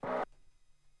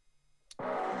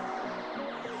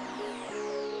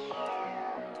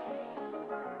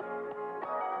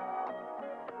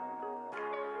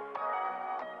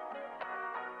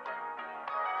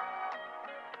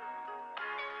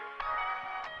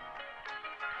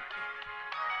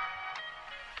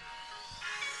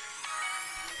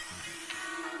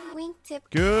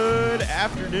Good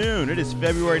afternoon. It is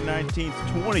February 19th,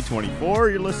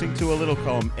 2024. You're listening to A Little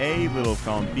Column A, Little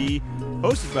Column B,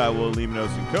 hosted by Will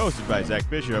Limonos and co-hosted by Zach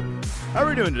Bishop. How are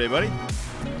we doing today, buddy?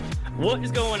 What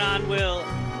is going on, Will?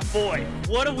 Boy,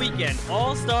 what a weekend.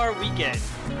 All-Star weekend.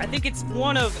 I think it's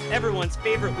one of everyone's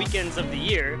favorite weekends of the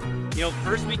year. You know,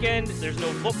 first weekend, there's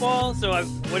no football, so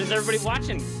what is everybody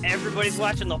watching? Everybody's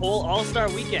watching the whole All-Star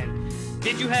weekend.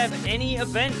 Did you have any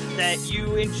event that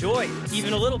you enjoyed,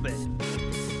 even a little bit?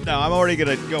 No, I'm already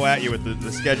going to go at you with the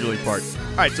scheduling part.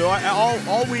 All right, so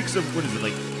all weeks of,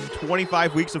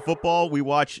 25 weeks of football, we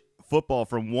watch football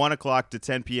from 1 o'clock to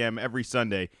 10 p.m. every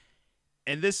Sunday.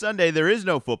 And this Sunday, there is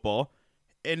no football,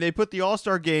 and they put the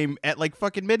All-Star game at,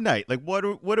 fucking midnight. What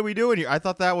are we doing here? I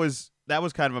thought that was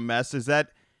kind of a mess. Is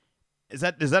that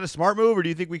a smart move, or do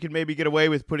you think we could maybe get away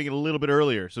with putting it a little bit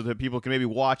earlier so that people can maybe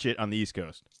watch it on the East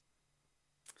Coast?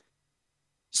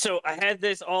 So I had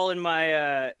this all in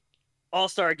my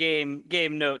All-Star game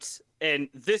notes, and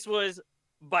this was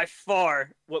by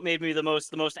far what made me the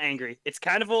most angry. It's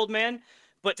kind of old, man,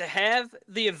 but to have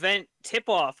the event tip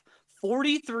off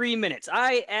 43 minutes,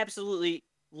 I absolutely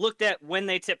looked at when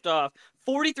they tipped off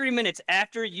 43 minutes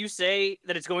after you say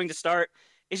that it's going to start.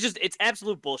 It's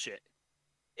absolute bullshit.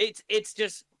 It's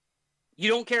just, you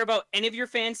don't care about any of your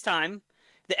fans' time.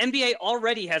 The NBA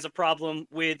already has a problem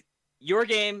with your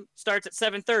game starts at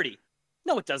 7:30.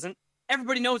 No, it doesn't.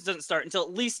 Everybody knows it doesn't start until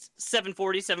at least 7:40,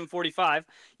 7:45.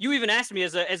 You even asked me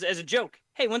as a joke,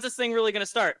 hey, when's this thing really going to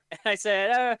start? And I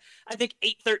said, I think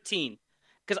 8:13.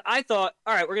 Because I thought,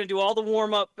 all right, we're going to do all the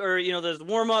warm-up, or, there's the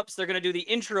warm-ups. They're going to do the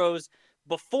intros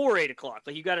before 8 o'clock.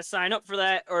 Like, you got to sign up for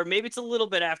that, or maybe it's a little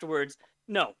bit afterwards.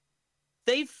 No.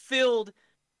 They filled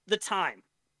the time.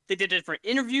 They did different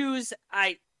interviews.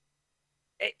 I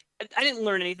didn't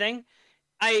learn anything.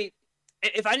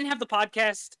 If I didn't have the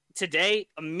podcast today,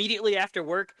 immediately after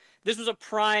work, this was a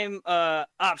prime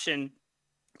option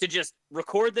to just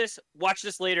record this, watch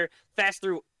this later, fast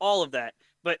through all of that.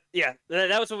 But yeah,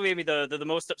 that was what made me the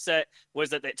most upset,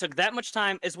 was that it took that much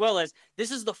time, as well as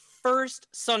this is the first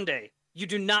Sunday you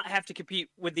do not have to compete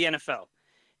with the NFL.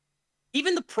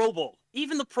 Even the Pro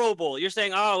Bowl, you're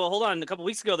saying, oh, well, hold on, a couple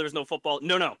weeks ago there was no football.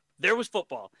 No, there was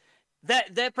football.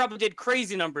 That probably did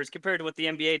crazy numbers compared to what the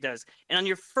NBA does. And on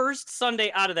your first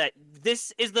Sunday out of that,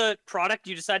 this is the product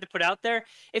you decide to put out there.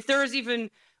 If there is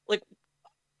even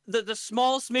the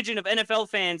small smidgen of NFL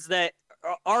fans that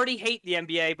already hate the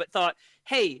NBA but thought,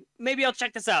 hey, maybe I'll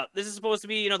check this out. This is supposed to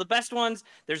be, the best ones.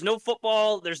 There's no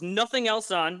football. There's nothing else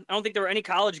on. I don't think there were any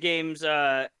college games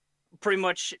pretty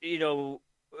much,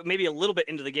 maybe a little bit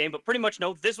into the game, but pretty much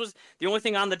no. This was the only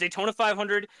thing on. The Daytona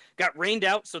 500 got rained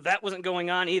out, so that wasn't going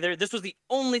on either. This was the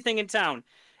only thing in town.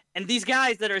 And these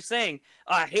guys that are saying,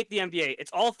 I hate the NBA,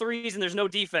 it's all threes and there's no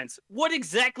defense. What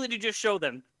exactly did you show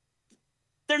them?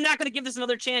 They're not going to give this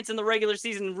another chance in the regular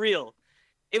season real.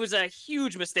 It was a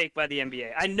huge mistake by the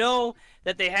NBA. I know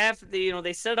that they have,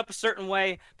 they set it up a certain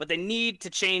way, but they need to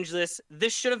change this.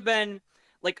 This should have been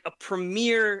like a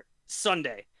premier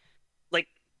Sunday.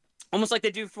 Almost like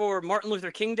they do for Martin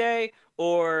Luther King Day,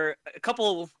 or it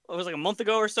was like a month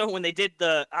ago or so when they did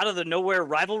the Out of the Nowhere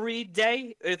Rivalry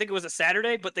Day. I think it was a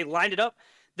Saturday, but they lined it up.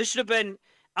 This should have been,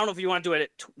 I don't know if you want to do it at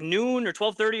noon or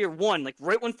 12:30 or 1,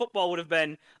 right when football would have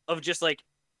been, of just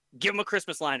give them a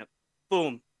Christmas lineup.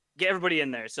 Boom. Get everybody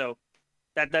in there. So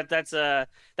that's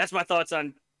my thoughts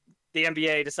on the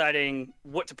NBA deciding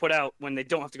what to put out when they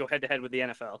don't have to go head-to-head with the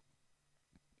NFL.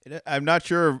 I'm not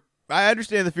sure. I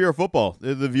understand the fear of football,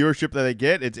 the viewership that they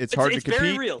get. It's hard to compete.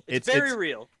 Very real. It's very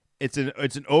real. It's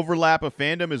an overlap of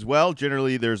fandom as well.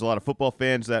 Generally, there's a lot of football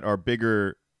fans that are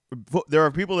bigger. There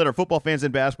are people that are football fans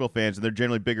and basketball fans, and they're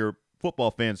generally bigger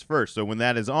football fans first. So when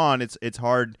that is on, it's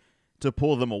hard to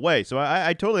pull them away. So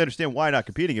I totally understand why not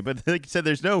competing it. But like you said,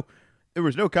 there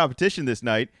was no competition this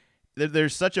night.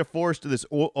 There's such a force to this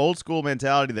old school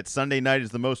mentality that Sunday night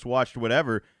is the most watched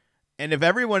whatever. And if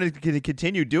everyone is going to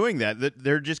continue doing that,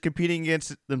 they're just competing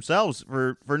against themselves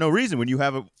for no reason. When you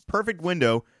have a perfect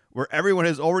window where everyone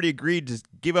has already agreed to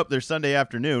give up their Sunday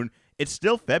afternoon, it's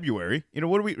still February.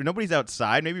 Nobody's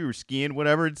outside. Maybe we're skiing,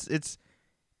 whatever.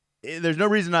 There's no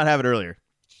reason not to have it earlier.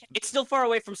 It's still far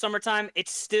away from summertime.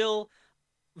 It's still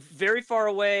very far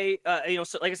away.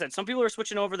 So like I said, some people are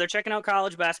switching over. They're checking out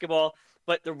college basketball,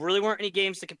 but there really weren't any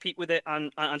games to compete with it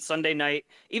on Sunday night,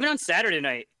 even on Saturday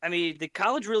night. I mean, the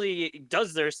college really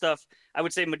does their stuff, I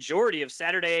would say, majority of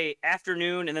Saturday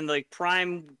afternoon, and then the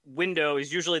prime window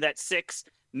is usually that 6,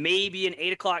 maybe an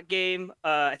 8 o'clock game.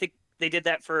 I think they did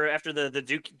that for after the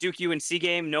Duke UNC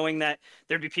game, knowing that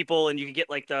there'd be people and you could get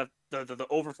the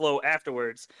overflow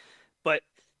afterwards. But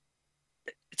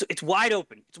it's wide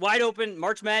open. It's wide open.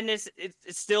 March Madness,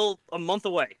 it's still a month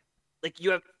away. Like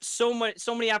you have so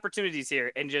many opportunities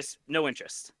here, and just no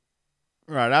interest.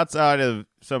 Right, outside of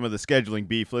some of the scheduling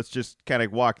beef, let's just kind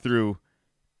of walk through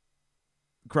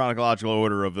chronological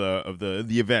order of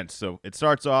the events. So it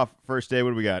starts off first day.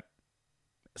 What do we got?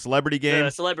 Celebrity game.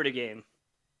 The celebrity game.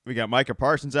 We got Micah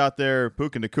Parsons out there,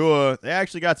 Puka Nacua. They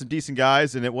actually got some decent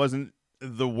guys, and it wasn't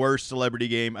the worst celebrity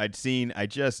game I'd seen.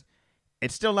 It's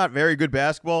still not very good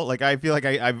basketball. Like I feel like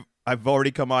I've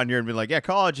already come on here and been like, yeah,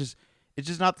 college is it's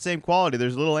just not the same quality.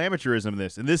 There's a little amateurism in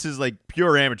this, and this is like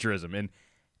pure amateurism. And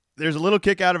there's a little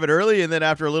kick out of it early, and then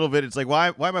after a little bit, it's like, why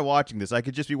am I watching this? I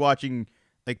could just be watching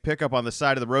like pickup on the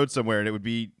side of the road somewhere, and it would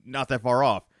be not that far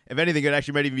off. If anything, it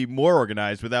actually might even be more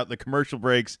organized without the commercial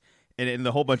breaks and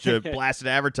the whole bunch of blasted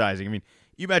advertising. I mean,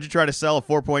 you imagine trying to sell a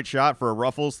 4-point shot for a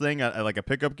Ruffles thing at like a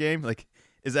pickup game. Like,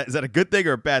 is that a good thing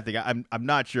or a bad thing? I'm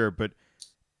not sure, but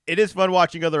it is fun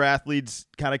watching other athletes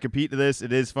kind of compete to this.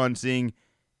 It is fun seeing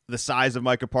the size of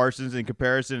Micah Parsons in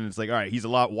comparison. And it's like, all right, he's a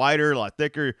lot wider, a lot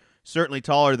thicker, certainly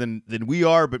taller than we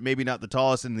are, but maybe not the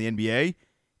tallest in the NBA.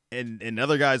 And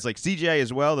other guys like CJ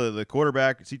as well, the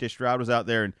quarterback, CJ Stroud was out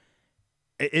there, and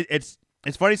it's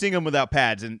funny seeing them without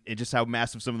pads and just how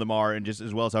massive some of them are, and just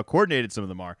as well as how coordinated some of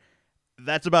them are.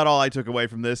 That's about all I took away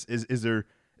from this. Is there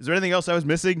anything else I was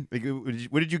missing? Like,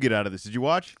 what did you get out of this? Did you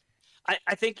watch?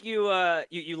 I think you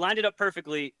lined it up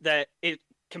perfectly. That it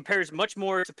compares much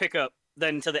more to pickup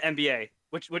than to the NBA,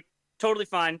 which would totally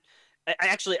fine.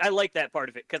 I like that part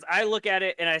of it, because I look at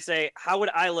it and I say, how would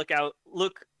I look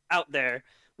out there?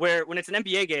 Where when it's an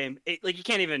NBA game, like you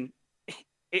can't even,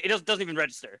 it doesn't even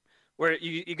register. Where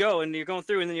you go and you're going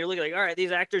through and then you're looking like, all right,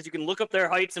 these actors, you can look up their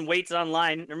heights and weights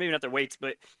online, or maybe not their weights,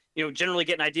 but generally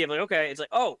get an idea of like, okay, it's like,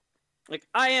 oh, like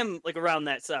I am like around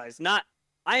that size, not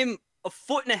I'm a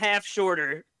foot and a half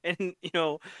shorter and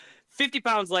 50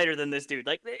 pounds lighter than this dude.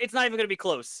 Like it's not even going to be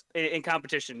close in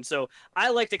competition. So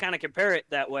I like to kind of compare it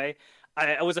that way.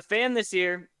 I was a fan this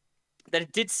year that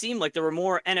it did seem like there were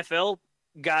more NFL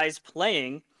guys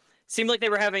playing. Seemed like they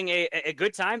were having a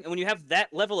good time. And when you have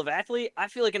that level of athlete, I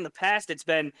feel like in the past it's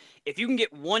been, if you can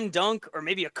get one dunk or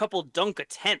maybe a couple dunk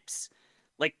attempts,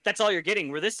 like that's all you're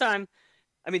getting. Where this time,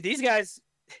 I mean, these guys,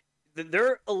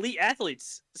 they're elite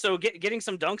athletes. So getting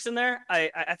some dunks in there,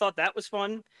 I thought that was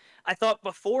fun. I thought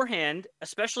beforehand,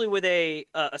 especially with a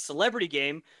celebrity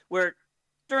game, where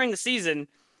during the season,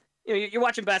 you're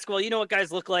watching basketball, you know what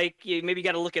guys look like, you maybe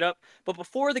got to look it up. But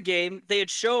before the game, they had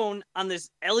shown on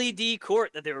this LED court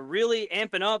that they were really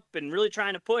amping up and really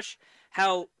trying to push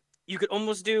how you could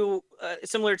almost do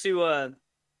similar to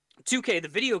 2K, the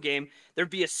video game. There'd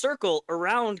be a circle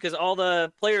around because all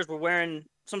the players were wearing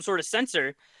some sort of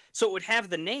sensor, so it would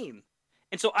have the name.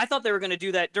 And so I thought they were going to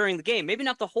do that during the game, maybe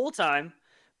not the whole time,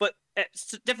 but at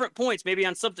different points, maybe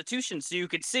on substitution, so you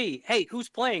could see, hey, who's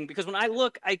playing? Because when I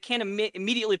look, I can't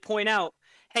immediately point out,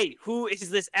 hey, who is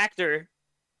this actor,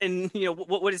 and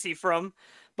what is he from?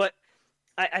 But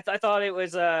I thought it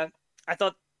was I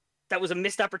thought that was a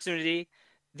missed opportunity.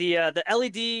 The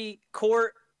LED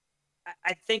court,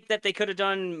 I think that they could have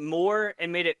done more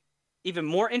and made it even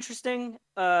more interesting.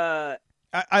 I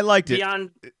liked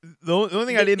beyond, it. The only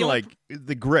thing I didn't like,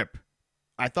 the grip.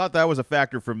 I thought that was a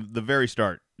factor from the very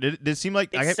start. Did it seem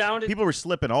like people were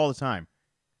slipping all the time?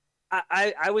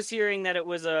 I was hearing that it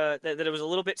was that it was a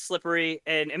little bit slippery,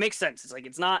 and it makes sense. It's like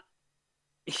it's not,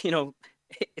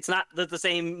 it's not the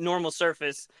same normal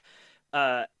surface,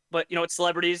 but it's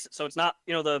celebrities, so it's not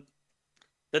the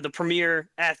premier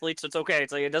athletes. So it's okay.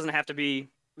 It's like it doesn't have to be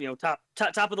top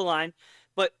of the line,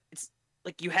 but it's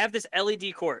like you have this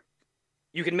LED court.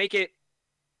 You can make it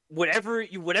whatever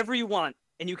you want,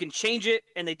 and you can change it.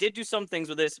 And they did do some things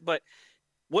with this, but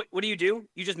what do?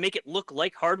 You just make it look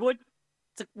like hardwood.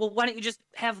 It's like, well, why don't you just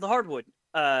have the hardwood?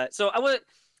 So I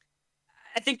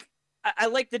think I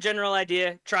like the general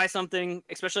idea. Try something,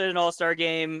 especially at an all-star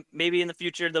game. Maybe in the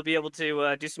future they'll be able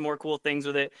to do some more cool things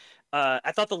with it.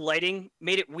 I thought the lighting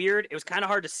made it weird. It was kind of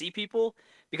hard to see people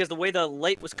because the way the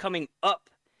light was coming up,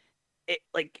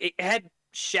 it had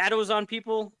shadows on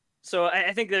people. So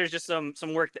I think there's just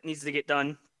some work that needs to get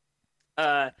done.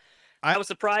 I was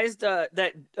surprised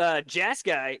that Jazz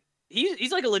guy,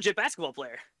 he's like a legit basketball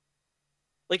player.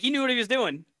 Like he knew what he was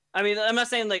doing. I mean, I'm not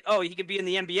saying like, oh, he could be in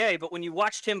the NBA, but when you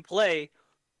watched him play,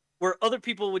 where other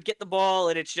people would get the ball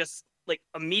and it's just like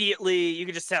immediately you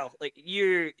could just tell like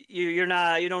you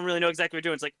don't really know exactly what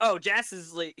you're doing. It's like, oh, Jazz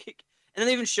is like, and then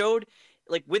they even showed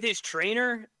like with his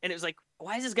trainer, and it was like,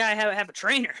 why does this guy have a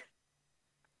trainer?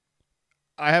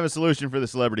 I have a solution for the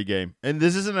celebrity game, and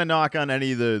this isn't a knock on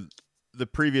any of the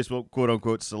previous quote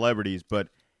unquote celebrities, but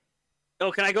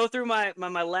Oh, can I go through my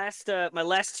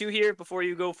last two here before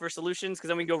you go for solutions? Because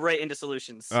then we can go right into All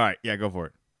solutions. right, yeah, go for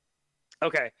it.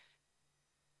 Okay.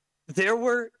 There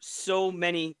were so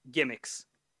many gimmicks.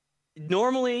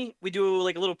 Normally we do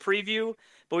like a little preview,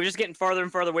 but we're just getting farther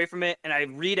and farther away from it, and I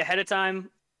read ahead of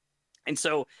time. And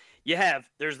so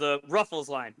there's the Ruffles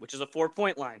line, which is a 4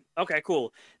 point line. Okay,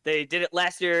 cool. They did it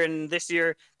last year, and this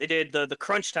year they did the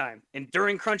crunch time. And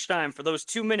during crunch time, for those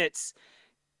 2 minutes,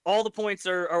 all the points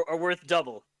are worth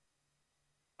double.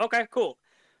 Okay, cool.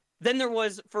 Then there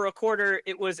was for a quarter,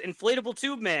 it was inflatable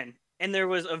tube man, and there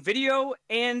was a video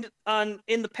and on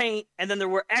in the paint, and then there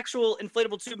were actual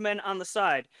inflatable tube men on the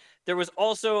side. There was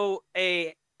also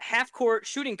a half court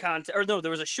shooting contest, or no,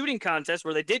 there was a shooting contest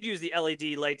where they did use the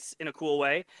LED lights in a cool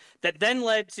way. That then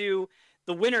led to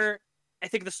the winner. I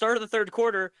think at the start of the third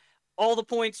quarter, all the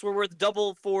points were worth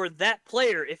double for that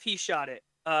player if he shot it.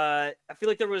 I feel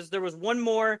like there was one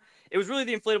more. It was really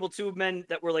the inflatable tube men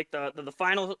that were like the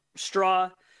final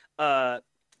straw uh,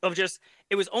 of just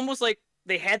it was almost like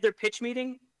they had their pitch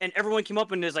meeting and everyone came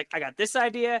up and was like, I got this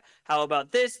idea. How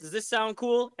about this? Does this sound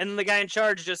cool? And then the guy in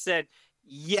charge just said,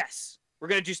 yes, we're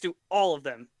gonna just do all of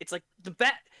them. It's like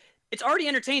it's already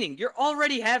entertaining. You're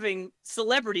already having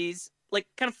celebrities like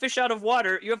kind of fish out of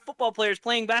water. You have football players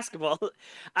playing basketball.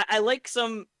 I like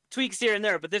some tweaks here and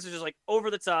there, but this is just like over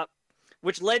the top,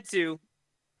 which led to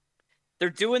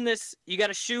they're doing this. You got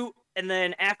to shoot, and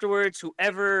then afterwards,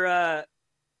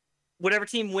 whatever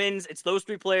team wins, it's those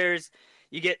three players.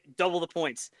 You get double the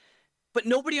points. But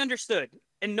nobody understood,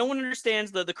 and no one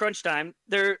understands the crunch time.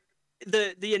 The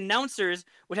announcers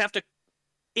would have to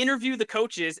interview the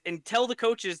coaches and tell the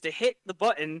coaches to hit the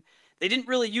button. They didn't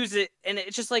really use it, and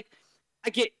it's just like I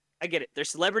get it. They're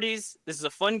celebrities. This is a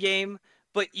fun game,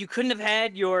 but you couldn't have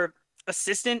had your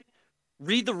assistant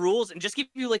read the rules and just give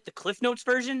you like the Cliff Notes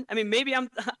version. I mean, maybe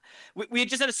we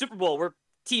just had a Super Bowl where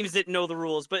teams didn't know the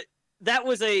rules, but that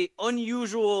was a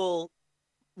unusual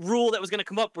rule that was going to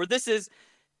come up. Where this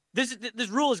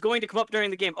rule is going to come up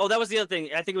during the game. Oh, that was the other thing.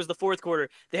 I think it was the fourth quarter.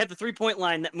 They had the 3 point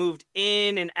line that moved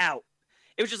in and out.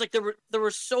 It was just like there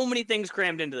were so many things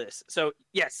crammed into this. So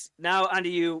yes, now onto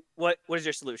you. What is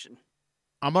your solution?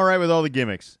 I'm all right with all the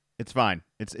gimmicks. It's fine.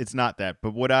 It's not that.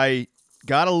 But what I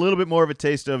got a little bit more of a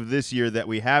taste of this year that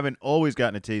we haven't always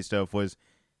gotten a taste of was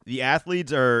the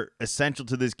athletes are essential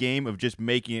to this game of just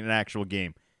making it an actual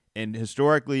game. And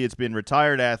historically, it's been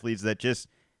retired athletes that just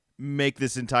make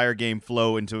this entire game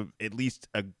flow into at least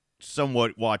a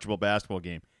somewhat watchable basketball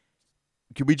game.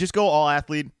 Could we just go all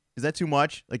athlete? Is that too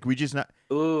much? Like, we just not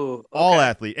all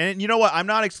athlete? And you know what? I'm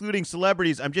not excluding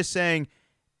celebrities. I'm just saying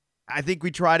I think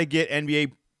we try to get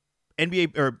NBA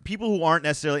or people who aren't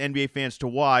necessarily NBA fans to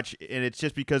watch, and it's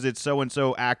just because it's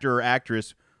so-and-so actor or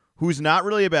actress who's not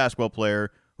really a basketball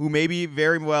player, who may be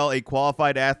very well a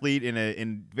qualified athlete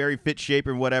in very fit shape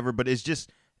or whatever, but is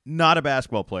just not a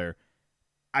basketball player.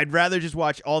 I'd rather just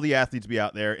watch all the athletes be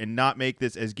out there and not make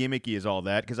this as gimmicky as all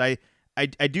that, because I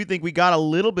do think we got a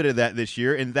little bit of that this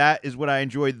year, and that is what I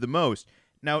enjoyed the most.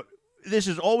 Now, this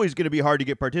is always going to be hard to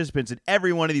get participants in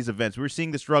every one of these events. We're seeing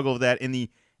the struggle of that in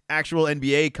the actual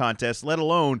NBA contest, let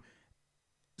alone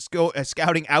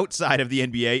scouting outside of the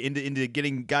NBA into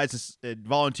getting guys to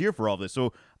volunteer for all this.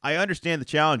 So I understand the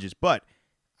challenges, but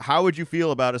how would you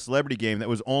feel about a celebrity game that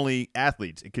was only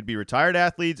athletes? It could be retired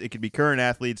athletes, it could be current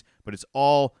athletes, but it's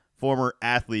all former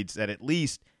athletes that at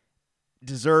least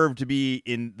deserve to be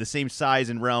in the same size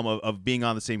and realm of being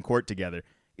on the same court together.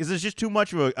 Because there's just too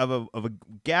much of a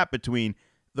gap between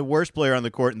the worst player on the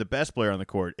court and the best player on the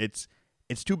court. It's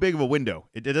too big of a window.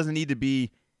 It doesn't need to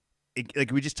be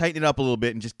like we just tighten it up a little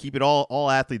bit and just keep it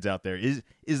all athletes out there.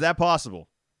 Is that possible?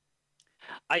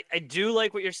 I do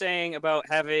like what you're saying about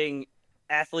having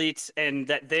athletes and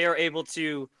that they are able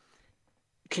to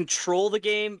control the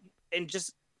game and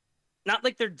just not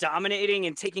like they're dominating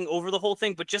and taking over the whole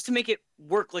thing, but just to make it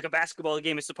work like a basketball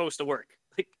game is supposed to work.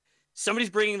 Like somebody's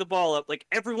bringing the ball up. Like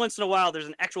every once in a while, there's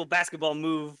an actual basketball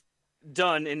move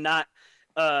done and not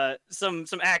some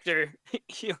actor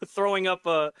throwing up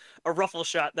a ruffle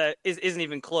shot that isn't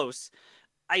even close.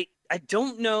 I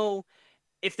don't know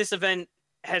if this event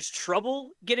has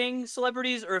trouble getting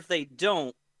celebrities or if they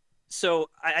don't. So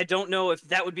I don't know if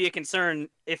that would be a concern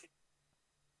if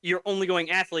you're only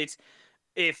going athletes.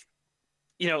 If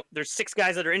there's 6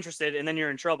 guys that are interested and then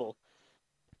you're in trouble.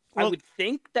 Well, I would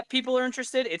think that people are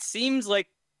interested. It seems like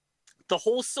the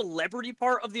whole celebrity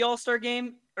part of the All-Star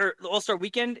game or the All-Star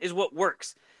weekend is what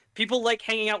works. People like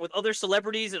hanging out with other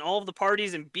celebrities and all of the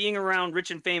parties and being around rich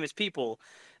and famous people.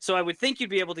 So I would think you'd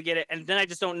be able to get it. And then I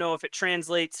just don't know if it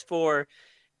translates for,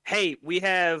 hey, we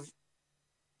have,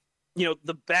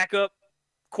 the backup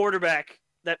quarterback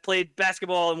that played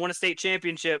basketball and won a state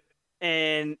championship,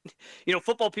 and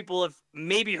football people have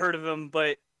maybe heard of him,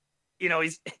 but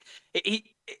he's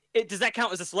does that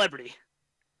count as a celebrity?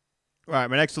 All right,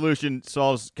 my next solution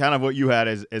solves kind of what you had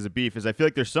as a beef. Is I feel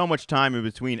like there's so much time in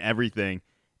between everything,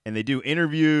 and they do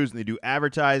interviews and they do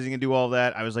advertising and do all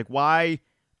that. I was like, why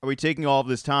are we taking all of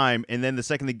this time? And then the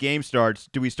second the game starts,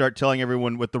 do we start telling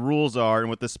everyone what the rules are and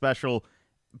what the special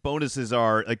bonuses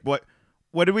are? Like what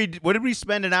did we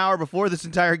spend an hour before this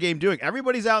entire game doing?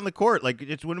 Everybody's out in the court. Like,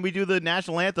 it's when we do the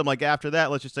national anthem. Like, after that,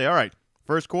 let's just say, all right,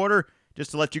 first quarter,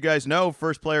 just to let you guys know,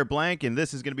 first player blank, and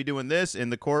this is going to be doing this,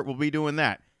 and the court will be doing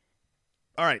that.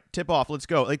 All right, tip off, let's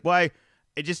go. Like, why?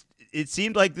 It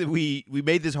seemed like that we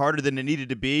made this harder than it needed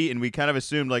to be, and we kind of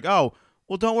assumed, like, oh,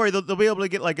 well, don't worry, they'll be able to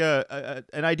get like an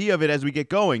idea of it as we get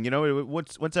going.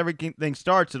 Once everything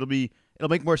starts, it'll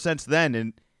make more sense then.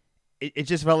 And it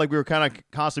just felt like we were kind of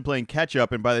constantly playing catch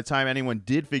up, and by the time anyone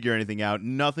did figure anything out,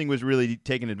 nothing was really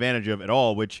taken advantage of at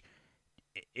all. Which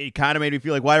it kind of made me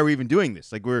feel like, why are we even doing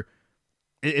this? Like,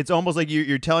 it's almost like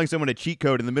you're telling someone a cheat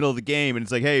code in the middle of the game, and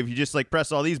it's like, hey, if you just like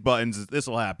press all these buttons, this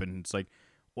will happen. It's like,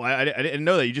 well, I didn't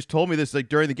know that. You just told me this like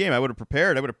during the game. I would have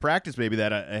prepared. I would have practiced maybe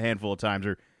that a handful of times,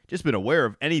 or just been aware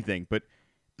of anything. But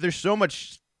there's so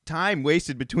much time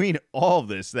wasted between all of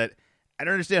this that I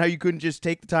don't understand how you couldn't just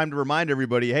take the time to remind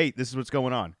everybody, hey, this is what's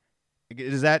going on.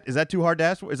 Is that too hard to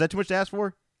ask for? Is that too much to ask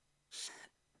for?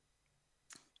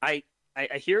 I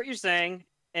hear what you're saying,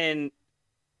 and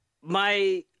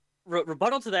my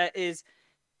rebuttal to that is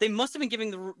they must have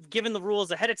been given the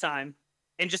rules ahead of time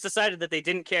and just decided that they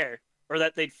didn't care, or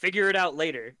that they'd figure it out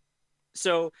later.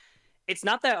 So it's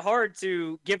not that hard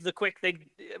to give the quick thing.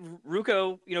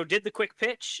 Ruocco, did the quick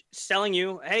pitch telling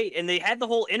you, hey, and they had the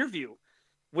whole interview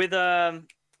with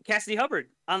Cassidy Hubbard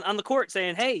on the court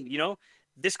saying, hey,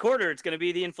 this quarter it's going to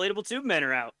be the inflatable tube men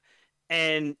are out.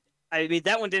 And I mean,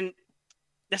 that one didn't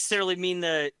necessarily mean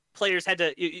the players had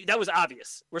to, that was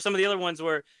obvious, where some of the other ones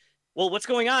were, well, what's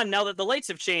going on now that the lights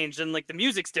have changed and like the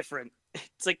music's different?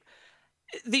 It's like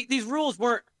these rules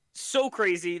weren't so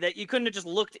crazy that you couldn't have just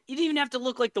looked. You didn't even have to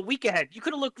look like the week ahead. You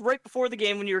could have looked right before the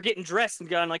game when you were getting dressed and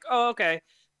gone like, oh, okay.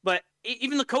 But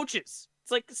even the coaches,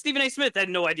 it's like Stephen A. Smith had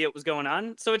no idea what was going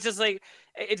on. So it's just like,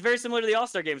 it's very similar to the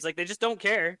All-Star game. It's like they just don't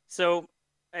care. So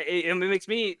it makes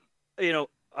me,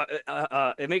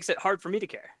 it makes it hard for me to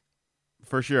care.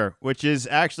 For sure, which is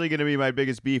actually going to be my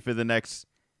biggest beef of the next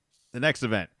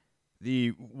event. The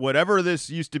whatever this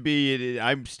used to be,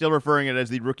 I'm still referring it as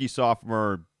the rookie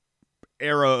sophomore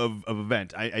era of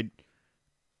event.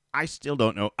 I still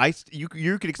don't know. You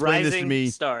could explain Rising this to me.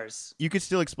 Stars. You could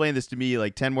still explain this to me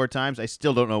like 10 more times. I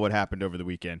still don't know what happened over the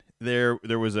weekend. There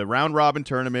was a round robin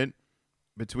tournament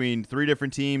between 3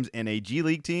 different teams and a G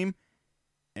League team,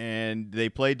 and they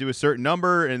played to a certain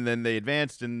number, and then they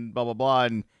advanced and blah blah blah.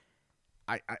 And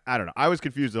I don't know. I was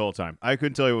confused the whole time. I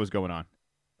couldn't tell you what was going on.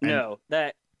 No,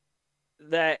 that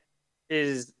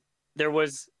is there were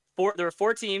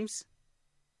 4 teams.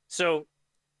 So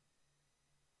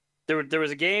there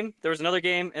was a game, there was another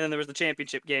game, and then there was the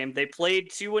championship game. They played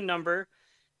to a number.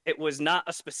 It was not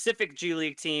a specific G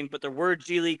League team, but there were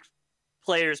G League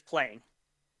players playing.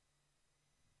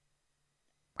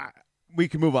 We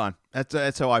can move on.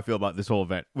 That's how I feel about this whole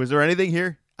event. Was there anything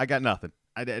here? I got nothing.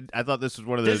 I thought this was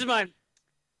one of those.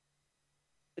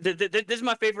 This is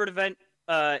my favorite event.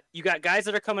 You got guys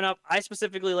that are coming up. I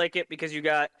specifically like it because you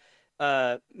got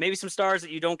maybe some stars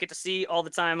that you don't get to see all the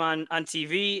time on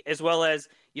TV, as well as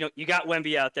you got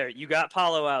Wemby out there, you got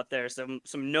Paolo out there, some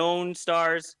known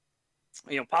stars.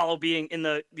 Paolo being in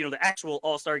the the actual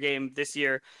All-Star game this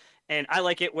year, and I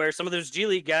like it where some of those G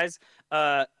League guys,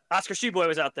 Oscar Sheboy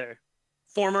was out there,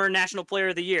 former National Player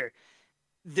of the Year.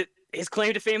 His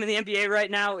claim to fame in the NBA right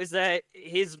now is that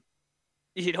his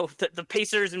the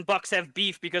Pacers and Bucks have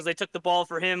beef because they took the ball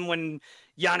for him when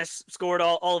Giannis scored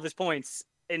all of his points.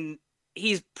 And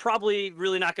he's probably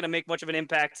really not going to make much of an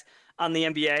impact on the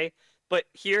NBA. But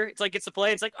here, it's like, gets to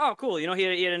play. It's like, oh, cool. He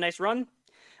had a nice run.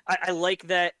 I like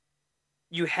that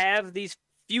you have these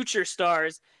future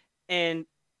stars. And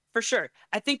for sure,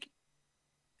 I think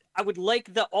I would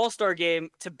like the All-Star game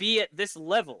to be at this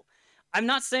level. I'm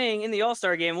not saying in the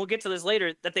All-Star game, we'll get to this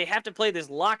later, that they have to play this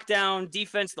lockdown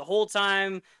defense the whole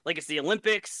time, like it's the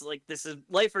Olympics, like this is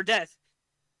life or death.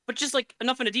 But just like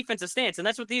enough in a defensive stance, and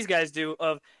that's what these guys do.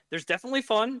 There's definitely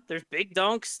fun. There's big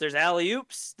dunks. There's alley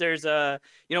oops. There's a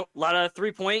lot of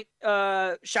 3-point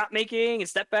shot making and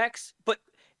step backs. But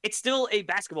it's still a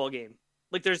basketball game.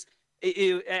 Like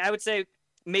I would say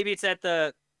maybe it's at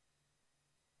the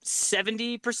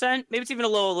 70%. Maybe it's even a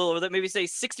little bit. Maybe say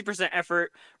 60%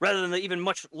 effort rather than the even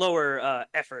much lower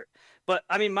effort. But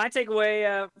I mean, my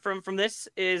takeaway from this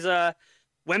is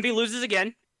Wemby loses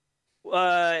again.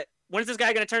 When is this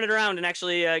guy going to turn it around and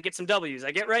actually get some W's?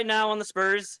 I get right now on the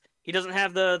Spurs, he doesn't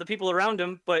have the people around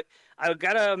him, but I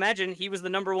gotta imagine he was the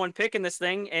number one pick in this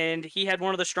thing, and he had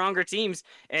one of the stronger teams,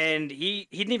 and he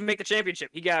didn't even make the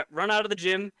championship. He got run out of the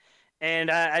gym,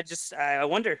 and I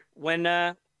wonder when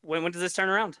does this turn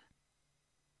around?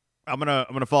 I'm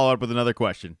gonna follow up with another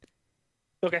question.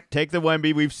 Okay. Take the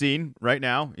Wemby we've seen right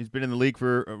now. He's been in the league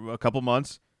for a couple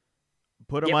months.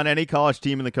 Put him on any college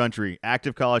team in the country,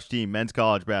 active college team, men's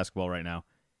college basketball right now.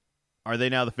 Are they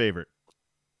now the favorite?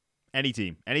 Any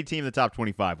team in the top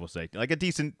 25, we'll say, like a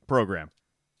decent program.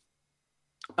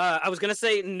 I was gonna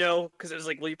say no because it was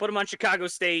like, well, you put him on Chicago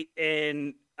State,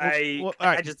 and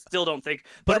I just still don't think.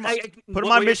 Put him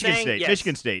on Michigan State. Yes.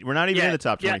 Michigan State. We're not even in the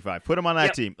top 25. Put him on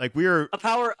that team. Like we're a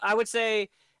power. I would say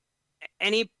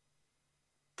any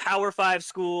Power 5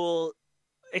 school,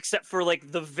 except for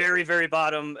like the very, very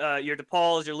bottom, your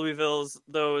DePaul's, your Louisville's,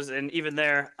 those, and even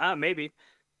there, maybe.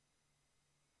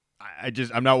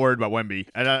 I'm not worried about Wemby.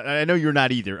 I know you're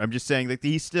not either. I'm just saying that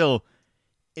he's still.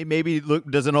 It maybe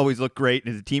doesn't always look great,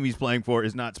 and the team he's playing for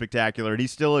is not spectacular. And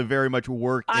he's still a very much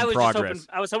work in progress.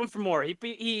 I was hoping for more.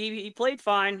 He played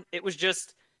fine. It was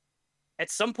just at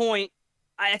some point.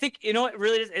 I think it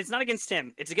really is. It's not against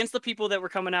him. It's against the people that were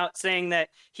coming out saying that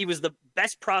he was the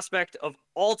best prospect of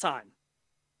all time.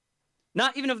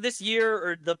 Not even of this year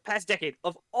or the past decade,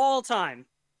 of all time.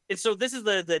 And so this is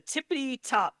the tippity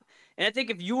top. And I think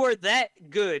if you are that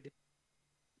good,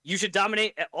 you should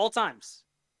dominate at all times.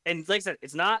 And like I said,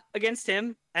 it's not against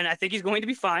him, and I think he's going to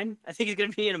be fine. I think he's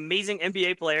going to be an amazing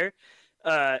NBA player.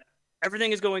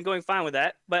 Everything is going fine with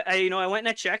that. But I went and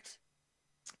I checked,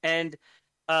 and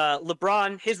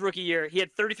LeBron, his rookie year, he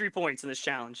had 33 points in this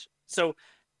challenge. So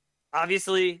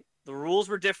obviously the rules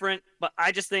were different, but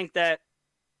I just think that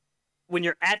when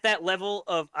you're at that level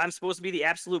of I'm supposed to be the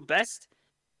absolute best,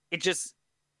 it just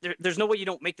there's no way you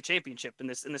don't make the championship in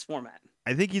this format.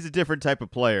 I think he's a different type of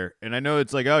player, and I know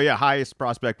it's like, oh yeah, highest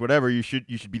prospect, whatever. You should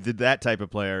be that type of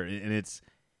player, and it's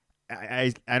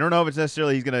I don't know if it's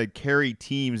necessarily he's going to carry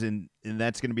teams, and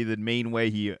that's going to be the main way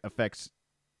he affects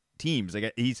teams.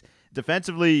 Like he's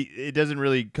defensively, it doesn't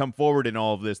really come forward in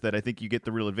all of this. That I think you get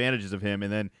the real advantages of him,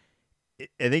 and then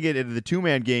I think in the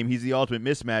two-man game, he's the ultimate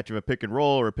mismatch of a pick and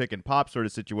roll or a pick and pop sort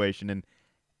of situation, and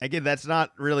again, that's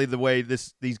not really the way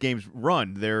these games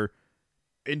run. They're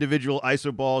individual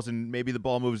iso balls, and maybe the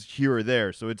ball moves here or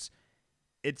there. So it's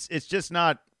just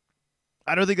not.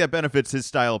 I don't think that benefits his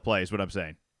style of play. Is what I'm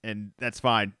saying, and that's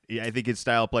fine. I think his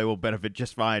style of play will benefit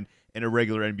just fine in a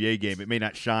regular NBA game. It may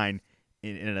not shine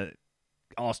in an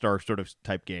all-star sort of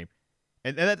type game,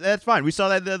 and that's fine. We saw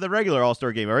that the regular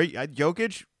all-star game. All right,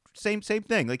 Jokic, same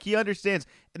thing. Like he understands,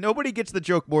 and nobody gets the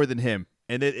joke more than him.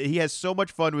 And he has so much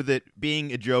fun with it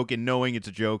being a joke and knowing it's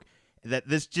a joke that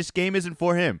this game isn't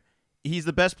for him. He's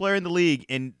the best player in the league,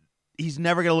 and he's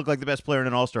never going to look like the best player in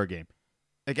an all-star game.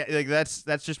 Like that's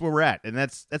just where we're at, and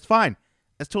that's fine.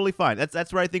 That's totally fine.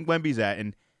 That's where I think Wemby's at,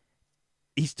 and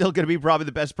he's still going to be probably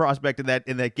the best prospect in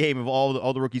that game of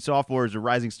all the rookie sophomores or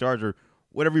rising stars or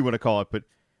whatever you want to call it. But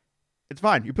it's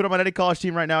fine. You put him on any college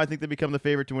team right now, I think they become the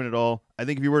favorite to win it all. I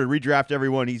think if you were to redraft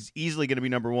everyone, he's easily going to be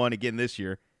number one again this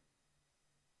year.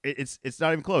 It's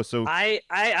not even close. So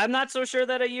I'm not so sure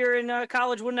that a year in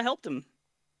college wouldn't have helped him.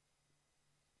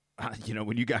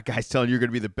 When you got guys telling you you're going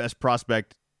to be the best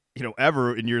prospect,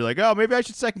 ever, and you're like, oh, maybe I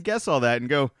should second guess all that and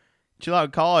go chill out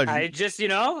in college. I just,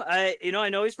 I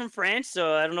know he's from France,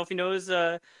 so I don't know if he knows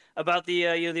about the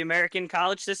the American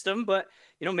college system, but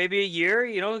maybe a year,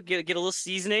 get a little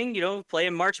seasoning, play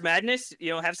in March Madness,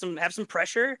 have some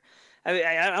pressure.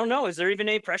 I don't know. Is there even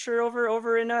any pressure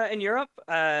over in Europe?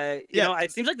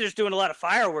 It seems like they're just doing a lot of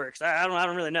fireworks. I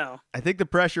don't really know. I think the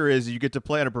pressure is you get to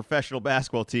play on a professional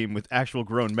basketball team with actual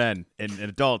grown men and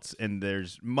adults, and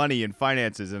there's money and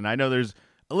finances. And I know there's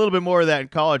a little bit more of that in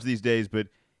college these days, but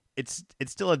it's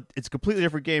still it's a completely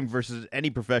different game versus any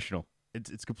professional.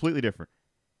 It's completely different.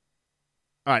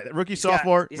 All right, rookie,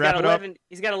 sophomore, wrap it up.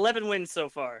 He's got 11 wins so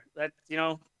far.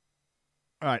 All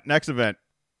right, next event.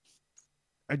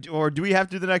 Or do we have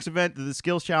to do the next event, the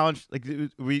skills challenge? Like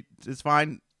it's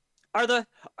fine. Are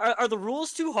the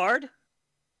rules too hard?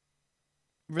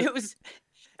 It was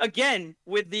again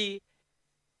with the.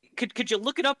 Could you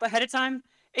look it up ahead of time?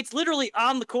 It's literally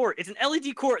on the court. It's an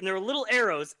LED court, and there are little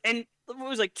arrows. And it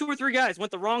was like 2 or 3 guys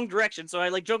went the wrong direction. So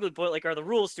I jokingly put are the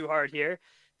rules too hard here?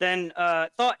 Then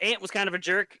thought Ant was kind of a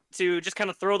jerk to just kind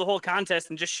of throw the whole contest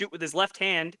and just shoot with his left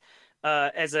hand.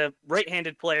 as a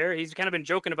right-handed player. He's kind of been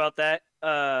joking about that,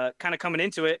 kind of coming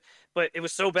into it. But it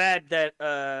was so bad that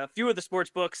a few of the sports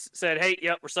books said, "Hey,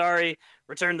 yep, we're sorry.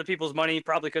 Return the people's money,"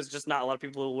 probably because just not a lot of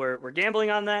people were gambling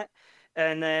on that.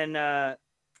 And then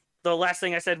the last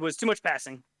thing I said was too much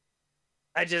passing.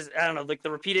 I don't know, like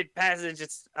the repeated passage.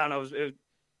 I don't know.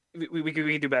 We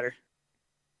could do better.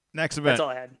 Next event. That's all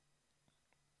I had.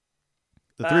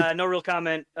 No real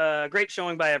comment. Great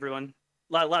showing by everyone.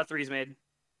 A lot of threes made.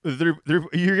 You're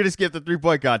going to skip the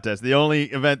 3-point contest, the only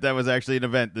event that was actually an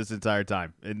event this entire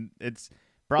time. And it's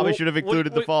probably should have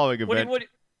included the following event.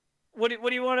 What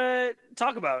do you want to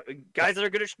talk about? Guys that are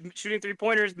good at shooting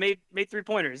 3-pointers made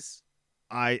 3-pointers.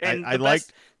 I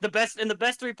liked the best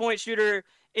 3-point shooter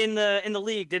in the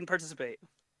league didn't participate.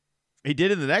 He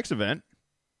did in the next event.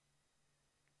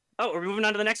 Oh, are we moving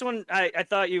on to the next one? I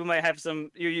thought you might have some.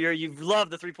 You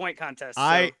love the 3-point contest. So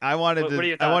I wanted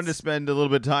to spend a little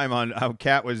bit of time on how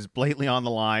Cat was blatantly on the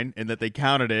line and that they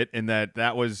counted it and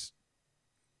that was.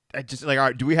 I just like, all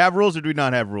right, do we have rules or do we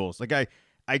not have rules? Like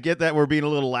I get that we're being a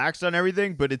little lax on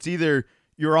everything, but it's either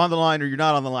you're on the line or you're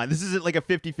not on the line. This isn't like a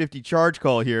 50-50 charge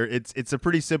call here. It's a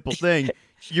pretty simple thing.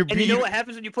 You know what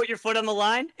happens when you put your foot on the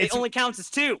line? It only counts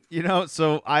as 2.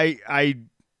 So I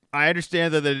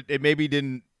understand that it maybe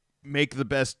didn't make the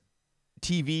best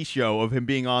TV show of him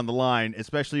being on the line,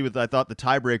 especially with I thought the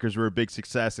tiebreakers were a big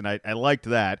success, and I liked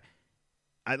that.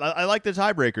 I like the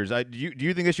tiebreakers. Do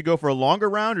you think they should go for a longer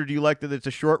round, or do you like that it's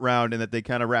a short round and that they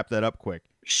kind of wrap that up quick?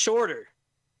 Shorter.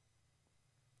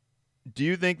 Do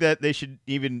you think that they shouldn't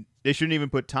even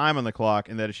put time on the clock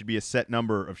and that it should be a set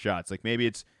number of shots? Like maybe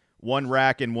it's 1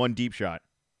 rack and 1 deep shot.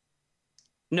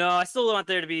 No, I still want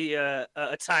there to be a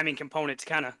timing component to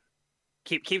kind of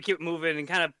keep moving and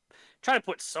kind of try to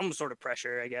put some sort of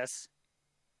pressure, I guess.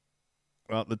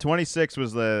 Well, the 26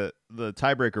 was the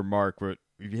tiebreaker mark. Where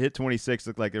if you hit 26,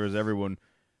 looked like everyone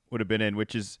would have been in,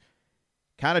 which is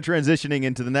kind of transitioning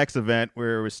into the next event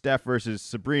where it was Steph versus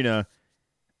Sabrina,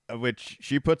 which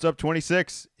she puts up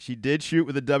 26. She did shoot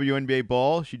with a WNBA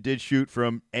ball. She did shoot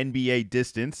from NBA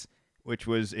distance, which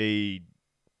was a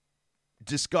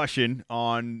discussion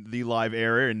on the live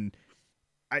air, and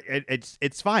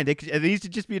it's fine. It needs to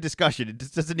just be a discussion. It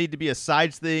just doesn't need to be a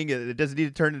sides thing. It doesn't need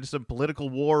to turn into some political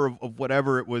war of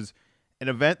whatever. It was an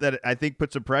event that I think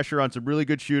put some pressure on some really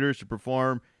good shooters to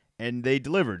perform, and they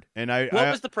delivered. And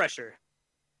what was the pressure?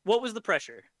 What was the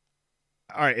pressure?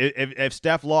 All right, if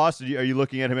Steph lost, are you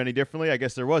looking at him any differently? I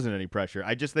guess there wasn't any pressure.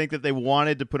 I just think that they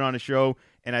wanted to put on a show,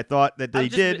 and I thought that they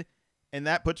did, and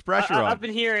that puts pressure on. I've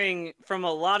been hearing from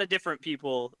a lot of different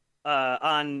people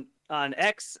on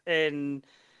X, and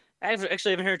I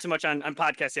actually haven't heard too much on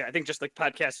podcasts yet. I think just like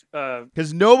podcasts.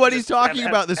 Because nobody's talking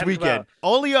about this weekend.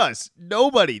 Only us.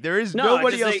 Nobody. There is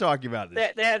nobody else talking about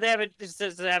this. They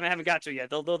haven't got to it yet.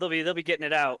 They'll be getting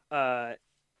it out.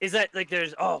 Is that like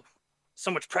there's so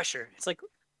much pressure? It's like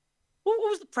what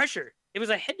was the pressure? It was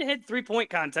a head-to-head 3-point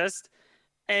contest,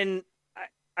 and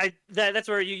that's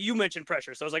where you mentioned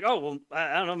pressure. So I was like, oh well,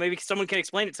 I don't know. Maybe someone can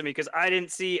explain it to me because I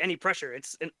didn't see any pressure.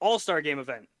 It's an all-star game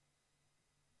event.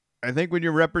 I think when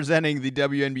you're representing the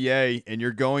WNBA and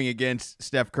you're going against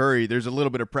Steph Curry, there's a little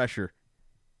bit of pressure.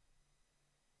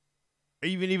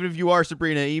 Even if you are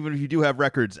Sabrina, even if you do have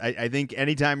records, I think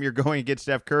anytime you're going against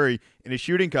Steph Curry in a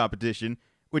shooting competition,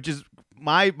 which is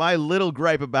my little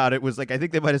gripe about it was like I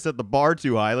think they might have set the bar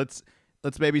too high. Let's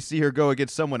maybe see her go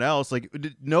against someone else. Like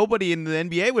nobody in the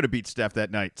NBA would have beat Steph that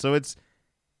night. So it's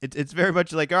very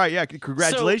much like, all right, yeah,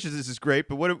 congratulations, this is great,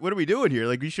 but what are we doing here?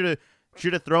 Like we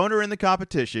should have thrown her in the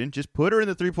competition, just put her in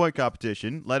the 3-point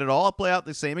competition, let it all play out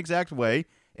the same exact way,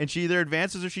 and she either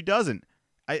advances or she doesn't.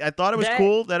 I thought it was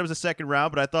cool that it was a second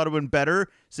round, but I thought it would have been better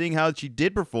seeing how she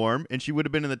did perform, and she would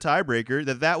have been in the tiebreaker,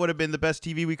 that would have been the best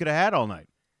TV we could have had all night.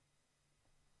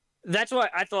 That's why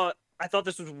I thought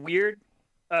this was weird.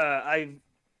 I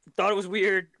thought it was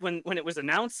weird when it was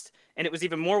announced, and it was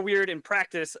even more weird in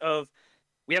practice of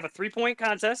we have a 3-point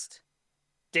contest,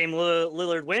 Dame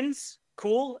Lillard wins,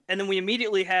 cool, and then we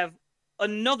immediately have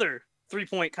another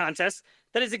 3-point contest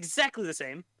that is exactly the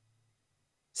same.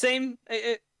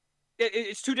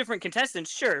 It's 2 different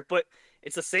contestants, sure, but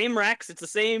it's the same racks, it's the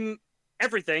same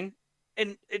everything,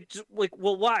 and it's like,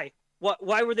 well, why?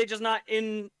 Why were they just not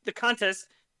in the contest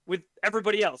with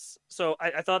everybody else? So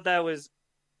I thought that was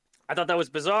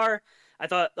bizarre. I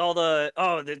thought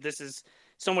this is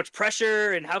so much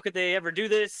pressure, and how could they ever do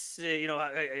this?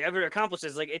 Ever accomplish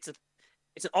this? Like it's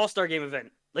an all-star game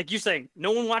event. Like you're saying,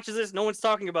 no one watches this, no one's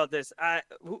talking about this.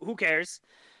 Who cares?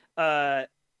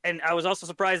 And I was also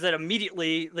surprised that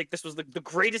immediately, like this was the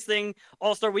greatest thing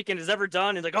All-Star Weekend has ever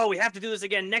done. And like, oh, we have to do this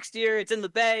again next year. It's in the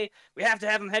Bay. We have to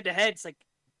have them head to head. It's like,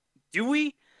 do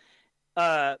we?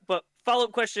 But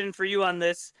follow-up question for you on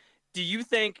this: do you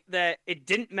think that it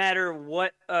didn't matter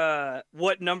what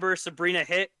number Sabrina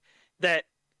hit, that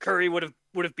Curry would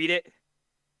have beat it?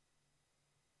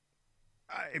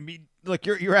 I mean, look,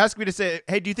 you're asking me to say,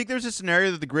 hey, do you think there's a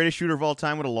scenario that the greatest shooter of all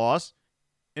time would have lost?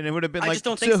 And it would have been I like, just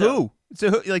don't to think so.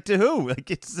 who? To who?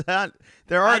 Like, it's not.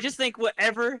 There I aren't. just think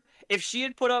whatever, if she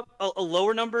had put up a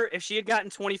lower number, if she had gotten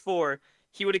 24,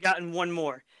 he would have gotten one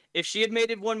more. If she had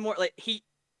made it one more, like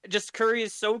Curry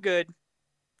is so good,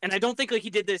 and I don't think like he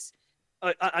did this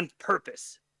on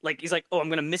purpose. Like he's like, oh, I'm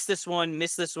gonna miss this one.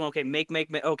 Okay, make,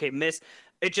 okay, miss.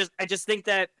 I just think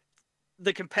that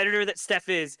the competitor that Steph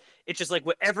is, it's just like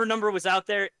whatever number was out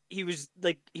there, he was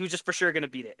just for sure gonna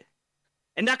beat it.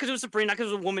 And not because it was Sabrina, not because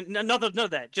it was a woman, none of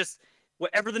that. Just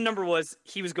whatever the number was,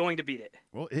 he was going to beat it.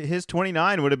 Well, his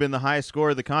 29 would have been the highest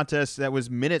score of the contest that was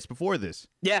minutes before this.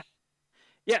 Yeah,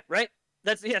 right.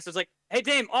 So it's like, hey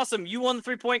Dame, awesome, you won the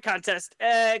 3-point contest,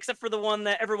 except for the one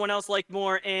that everyone else liked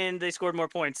more, and they scored more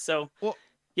points. So, well,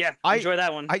 yeah, enjoy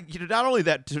that one. Not only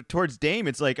that, towards Dame,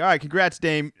 it's like, all right, congrats,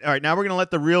 Dame. All right, now we're gonna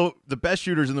let the best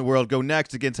shooters in the world go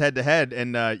next against head to head,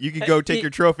 and you can go take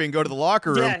your trophy and go to the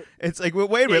locker room. Yeah. It's like, well,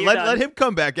 wait a minute, let him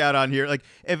come back out on here. Like,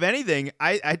 if anything,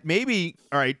 I maybe,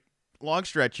 all right, long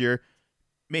stretch here.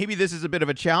 Maybe this is a bit of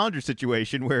a challenger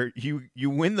situation where you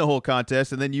win the whole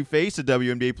contest and then you face a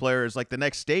WNBA player as like the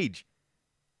next stage.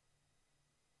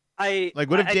 What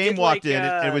if Dame walked in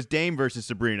and it was Dame versus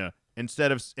Sabrina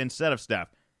instead of Steph?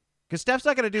 Because Steph's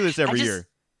not going to do this every year.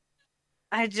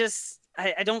 I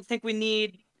don't think we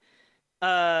need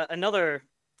another.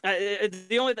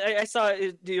 The only thing I saw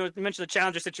is, you mentioned the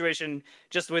challenger situation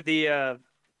just with the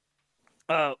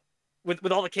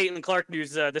with all the Caitlin Clark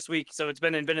news this week. So it's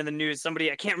been in the news.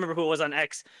 Somebody, I can't remember who it was on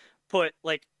X, put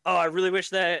like, oh, I really wish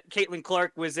that Caitlin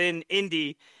Clark was in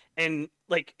Indy, and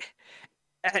like,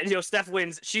 Steph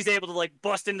wins, she's able to like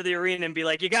bust into the arena and be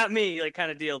like, you got me, like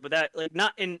kind of deal. But that, like,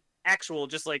 not in actual,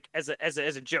 just like as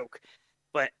a joke.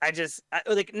 But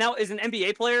like, now is an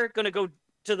NBA player going to go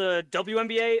to the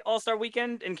WNBA All-Star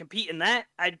Weekend and compete in that?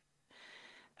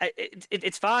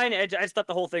 It's fine. I just thought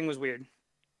the whole thing was weird.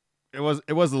 It was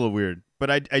a little weird, but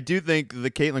I do think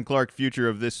the Caitlin Clark future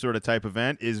of this sort of type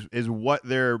event is what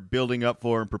they're building up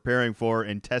for and preparing for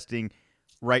and testing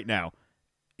right now.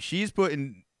 She's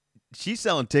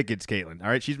selling tickets, Caitlin. All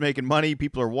right, she's making money.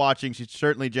 People are watching. She's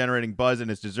certainly generating buzz, and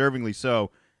it's deservingly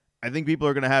so. I think people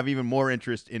are going to have even more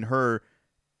interest in her,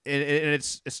 and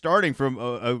it's starting from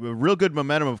a real good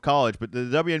momentum of college. But the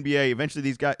WNBA, eventually,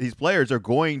 these players are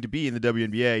going to be in the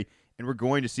WNBA, and we're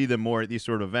going to see them more at these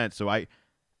sort of events. So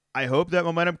I hope that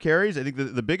momentum carries. I think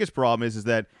the biggest problem is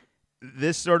that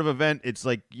this sort of event, it's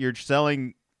like you're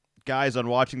selling guys on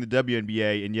watching the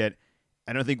WNBA, and yet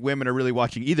I don't think women are really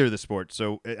watching either of the sports.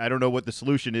 So I don't know what the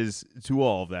solution is to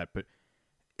all of that, but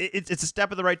it's a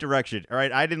step in the right direction. All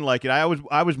right, I didn't like it. I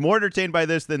was more entertained by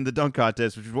this than the dunk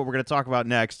contest, which is what we're going to talk about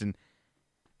next. And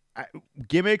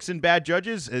gimmicks and bad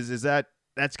judges,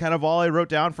 that's kind of all I wrote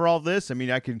down for all of this. I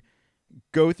mean, I can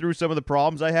go through some of the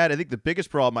problems I had. I think the biggest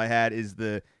problem I had is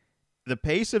the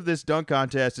pace of this dunk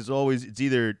contest is always, it's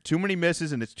either too many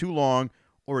misses and it's too long,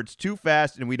 or it's too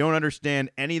fast and we don't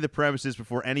understand any of the premises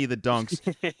before any of the dunks.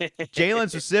 Jalen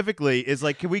specifically is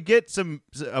like, can we get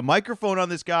a microphone on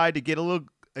this guy to get a little,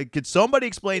 could somebody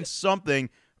explain something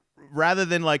rather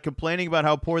than like complaining about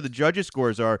how poor the judges'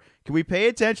 scores are? Can we pay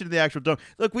attention to the actual dunk?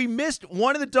 Look, we missed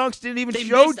one of the dunks, didn't even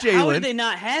show Jalen. How did they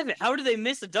not have it? How did they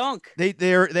miss a dunk? They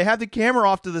have the camera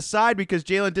off to the side because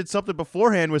Jalen did something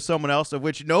beforehand with someone else of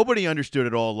which nobody understood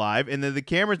at all live, and then the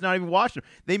camera's not even watching them.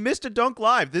 They missed a dunk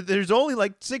live. There's only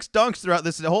like 6 dunks throughout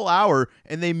this whole hour,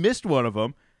 and they missed one of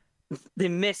them. They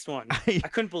missed one. I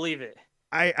couldn't believe it.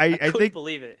 I couldn't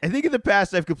believe it. I think in the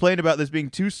past I've complained about this being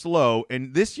too slow,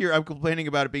 and this year I'm complaining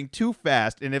about it being too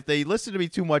fast. And if they listen to me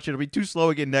too much, it'll be too slow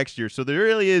again next year. So there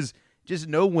really is just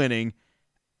no winning.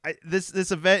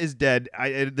 This event is dead.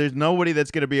 There's nobody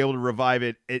that's going to be able to revive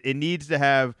it. It needs to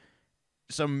have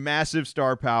some massive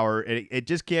star power. It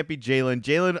just can't be Jalen.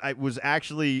 Jalen was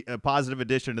actually a positive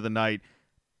addition to the night.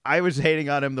 I was hating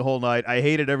on him the whole night. I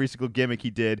hated every single gimmick he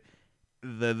did.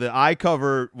 The eye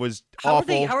cover was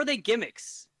awful. How are they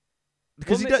gimmicks?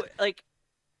 Because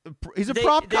he's a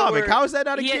prop comic. How is that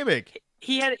not a gimmick?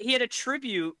 He had a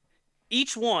tribute.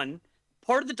 Each one,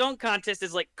 part of the dunk contest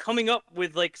is like coming up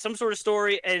with like some sort of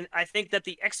story, and I think that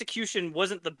the execution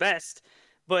wasn't the best,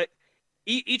 but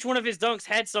each one of his dunks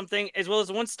had something, as well as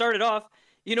the one started off.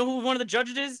 You know who one of the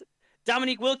judges is?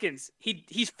 Dominique Wilkins.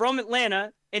 He's from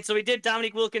Atlanta, and so he did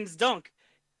Dominique Wilkins' dunk.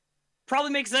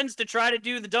 Probably makes sense to try to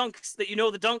do the dunks that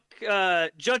the dunk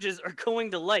judges are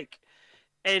going to like.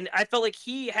 And I felt like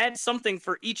he had something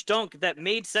for each dunk that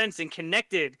made sense and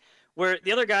connected. Where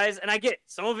the other guys, and I get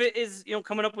some of it is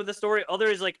coming up with the story.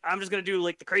 Others like I'm just gonna do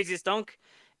like the craziest dunk,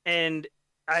 and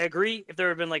I agree. If there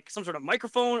had been like some sort of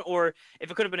microphone, or if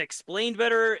it could have been explained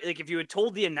better, like if you had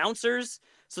told the announcers,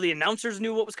 so the announcers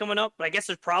knew what was coming up. But I guess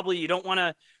there's probably you don't want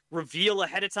to reveal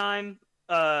ahead of time.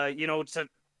 To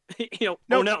No,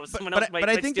 oh no, someone else but I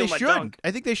might think steal they my should. dunk.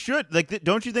 I think they should. Like,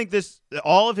 don't you think this?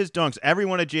 All of his dunks, every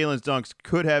one of Jalen's dunks,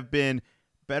 could have been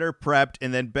better prepped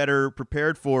and then better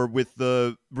prepared for with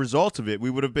the results of it. We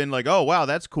would have been like, oh wow,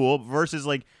 that's cool. Versus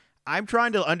like, I'm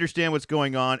trying to understand what's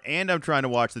going on and I'm trying to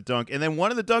watch the dunk, and then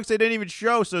one of the dunks they didn't even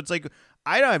show. So it's like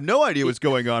I have no idea what's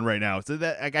going on right now. So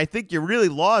that like, I think you really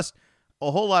lost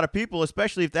a whole lot of people,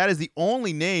 especially if that is the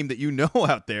only name that you know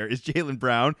out there is Jaylen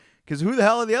Brown. Because who the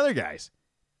hell are the other guys?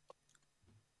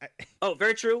 Oh,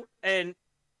 very true.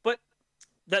 But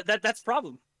that's the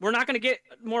problem. We're not going to get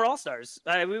more All-Stars.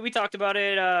 We talked about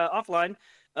it offline.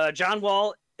 John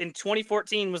Wall in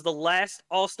 2014 was the last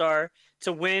All-Star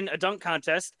to win a dunk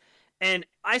contest, and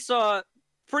I saw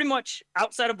pretty much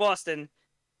outside of Boston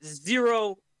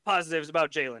 0 positives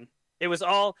about Jalen. It was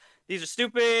all these are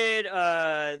stupid.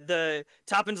 The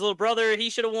Toppin's little brother, he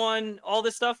should have won. All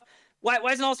this stuff. Why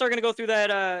is an All-Star going to go through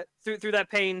that through that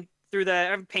pain? Through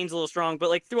that pain's a little strong, but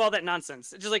like through all that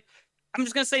nonsense, it's just like I'm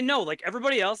just gonna say no, like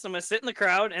everybody else. I'm gonna sit in the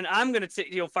crowd and I'm gonna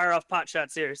fire off pot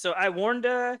shots here. So I warned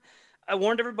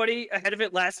everybody ahead of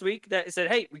it last week that said,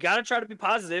 hey, we gotta try to be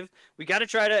positive. We gotta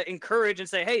try to encourage and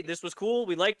say, hey, this was cool.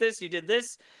 We like this. You did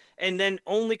this, and then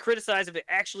only criticize if it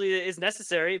actually is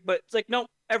necessary. But it's like no,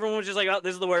 everyone was just like, oh,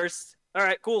 this is the worst. All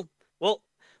right, cool. Well,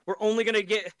 we're only gonna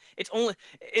get it's only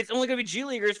gonna be G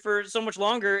Leaguers for so much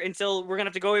longer until we're gonna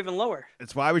have to go even lower.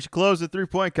 That's why we should close the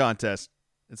 3-point contest.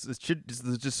 It's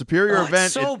just superior event.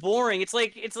 It's so boring. It's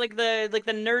like the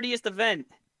nerdiest event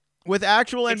with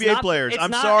actual NBA players. It's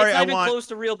not even close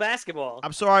to real basketball.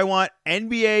 I'm sorry. I want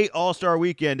NBA All-Star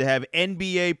Weekend to have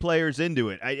NBA players into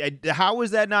it. How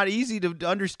is that not easy to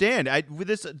understand?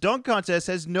 This dunk contest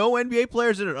has no NBA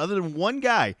players in it other than one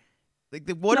guy. Like,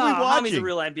 what are we watching? Hami's a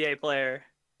real NBA player.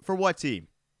 For what team?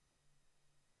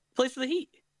 Plays for the Heat.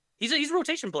 He's a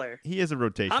rotation player. He is a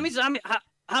rotation.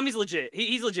 Hami's legit.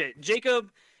 He's legit. Jacob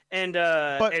and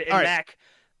Mac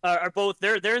are both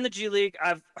they're in the G League.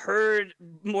 I've heard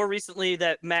more recently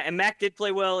that Mac did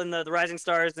play well in the Rising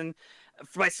Stars, and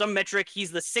by some metric,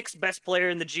 he's the 6th best player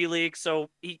in the G League. So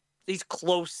he's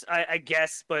close, I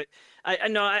guess. But I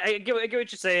know I get what you're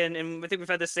saying, and I think we've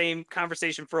had the same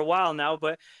conversation for a while now.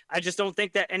 But I just don't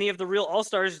think that any of the real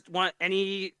All-Stars want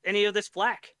any of this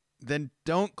flack. Then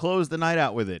don't close the night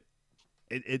out with it.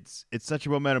 It's such a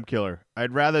momentum killer.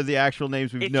 I'd rather the actual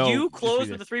names we know. If you close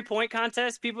with the 3-point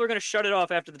contest, people are going to shut it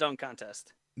off after the dunk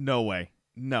contest. No way.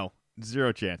 No.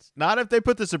 0 chance. Not if they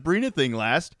put the Sabrina thing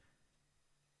last.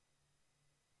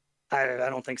 I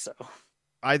don't think so.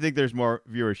 I think there's more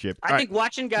viewership. I think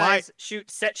watching guys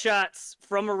shoot set shots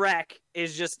from a rack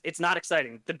is it's not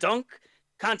exciting. The dunk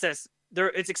contest,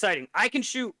 it's exciting. I can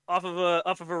shoot off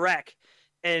of a rack,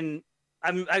 and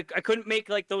I couldn't make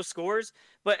like those scores,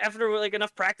 but after like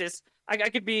enough practice, I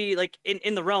could be like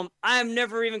in the realm. I'm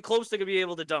never even close to be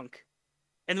able to dunk,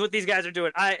 and what these guys are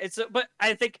doing, but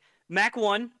I think Mac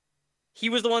won. He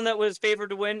was the one that was favored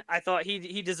to win. I thought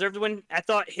he deserved to win. I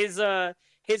thought his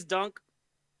dunk.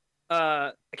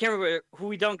 I can't remember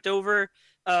who he dunked over,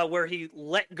 where he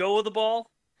let go of the ball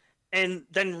and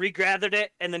then regathered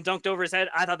it and then dunked over his head.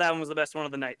 I thought that one was the best one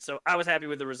of the night, so I was happy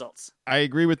with the results. I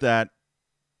agree with that.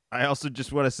 I also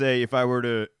just want to say if I were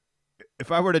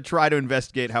to try to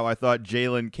investigate how I thought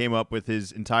Jalen came up with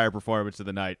his entire performance of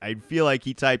the night, I'd feel like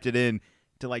he typed it in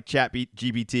to like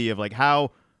ChatGPT of like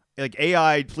how like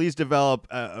AI, please develop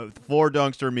 4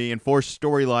 dunks for me and 4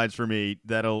 storylines for me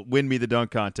that'll win me the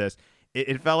dunk contest.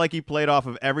 It felt like he played off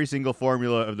of every single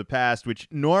formula of the past, which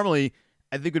normally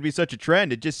I think would be such a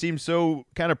trend. It just seems so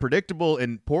kind of predictable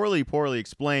and poorly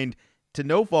explained to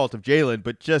no fault of Jalen,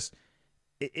 but just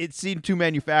it seemed too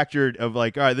manufactured of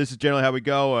like, all right, this is generally how we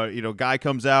go. Guy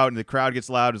comes out and the crowd gets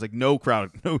loud. It's like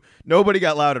nobody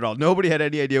got loud at all. Nobody had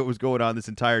any idea what was going on this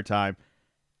entire time.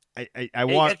 I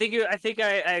think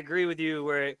I agree with you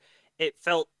where it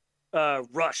felt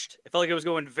rushed. It felt like it was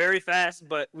going very fast,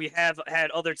 but we have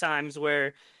had other times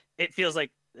where it feels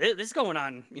like this is going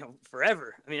on,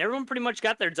 forever. I mean, everyone pretty much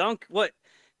got their dunk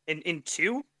in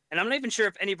 2, and I'm not even sure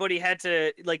if anybody had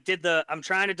to like did the I'm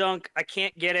trying to dunk, I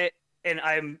can't get it, and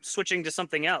I'm switching to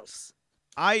something else.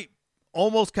 I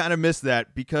almost kind of missed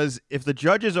that because if the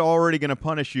judges are already going to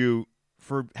punish you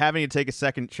for having to take a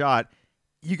second shot,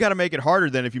 you got to make it harder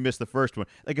than if you miss the first one.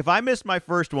 Like if I missed my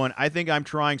first one, I think I'm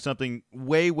trying something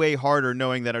way, way harder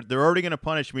knowing that they're already going to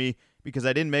punish me because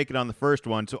I didn't make it on the first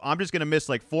one. So I'm just going to miss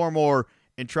like 4 more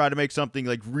and try to make something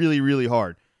like really, really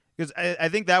hard. Because I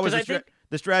think that was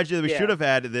the strategy that we should have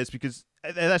had to this, because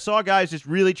I saw guys just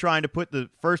really trying to put the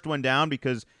first one down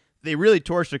because they really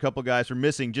torched a couple guys for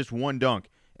missing just one dunk.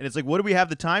 And it's like, what do we have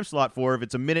the time slot for if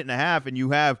it's a minute and a half and you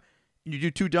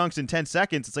do 2 dunks in 10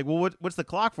 seconds? It's like, well, what's the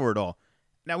clock for it all?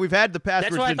 Now we've had the past.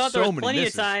 That's where why it's I been thought there was so plenty many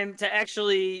of time to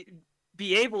actually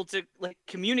be able to like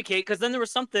communicate. Because then there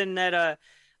was something that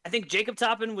I think Jacob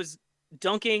Toppin was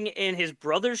dunking in his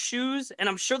brother's shoes, and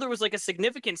I'm sure there was like a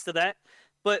significance to that,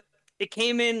 but it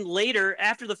came in later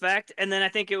after the fact, and then I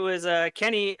think it was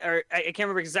Kenny, or I can't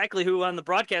remember exactly who on the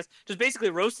broadcast, just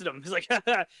basically roasted him. He's like,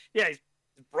 yeah, his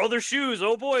brother's shoes.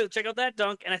 Oh boy, check out that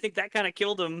dunk, and I think that kind of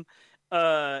killed him.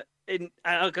 And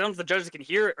I don't know if the judges can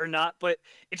hear it or not, but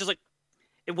it's just like,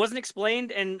 it wasn't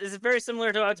explained, and this is very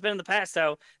similar to how it's been in the past,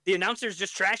 how the announcers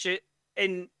just trash it,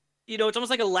 and, it's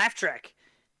almost like a laugh track,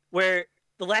 where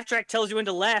the laugh track tells you when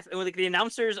to laugh, and when the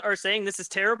announcers are saying this is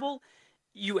terrible,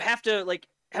 you have to, like,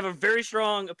 have a very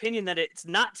strong opinion that it's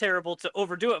not terrible to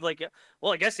overdo it. Like,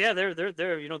 well, I guess, yeah, they're they're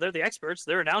the experts.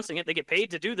 They're announcing it. They get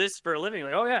paid to do this for a living.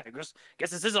 Like, oh, yeah, I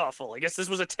guess this is awful. I guess this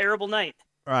was a terrible night.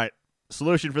 All right,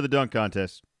 solution for the dunk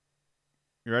contest.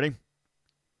 You ready?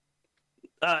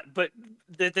 But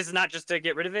this is not just to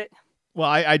get rid of it. Well,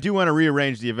 I do want to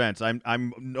rearrange the events.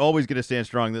 I'm always going to stand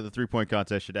strong that the 3-point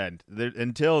contest should end.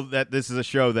 Until this is a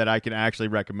show that I can actually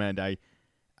recommend. I'm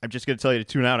just going to tell you to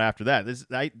tune out after that.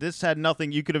 This had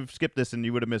nothing. You could have skipped this and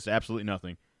you would have missed absolutely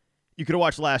nothing. You could have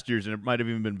watched last year's and it might have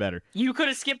even been better. You could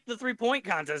have skipped the 3-point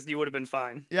contest and you would have been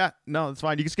fine. Yeah, no, it's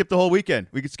fine. You can skip the whole weekend.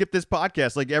 We could skip this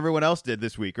podcast like everyone else did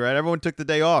this week, right? Everyone took the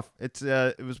day off. It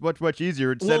was much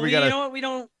easier. Instead, well, you know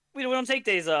what? We don't take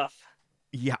days off.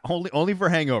 Yeah, only for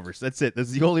hangovers. That's it.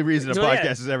 That's the only reason a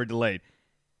podcast is ever delayed.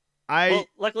 Well,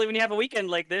 luckily, when you have a weekend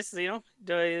like this, you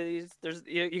got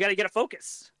to get a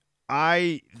focus.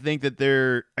 I think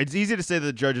that it's easy to say that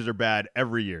the judges are bad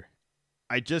every year.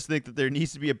 I just think that there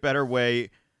needs to be a better way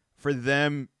for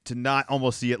them to not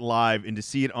almost see it live and to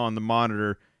see it on the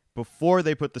monitor before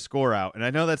they put the score out. And I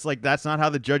know that's not how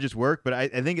the judges work, but I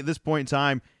think at this point in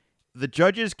time, the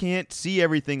judges can't see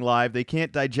everything live. They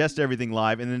can't digest everything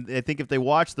live. And then I think if they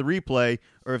watch the replay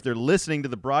or if they're listening to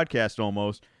the broadcast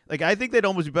almost, like I think they'd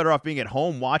almost be better off being at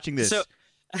home watching this. So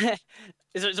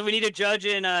we need a judge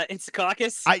in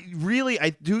Secaucus?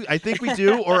 I think we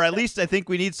do. Or at least I think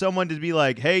we need someone to be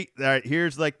like, hey, all right,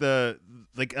 here's like a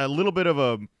little bit of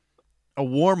a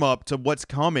warm up to what's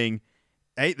coming.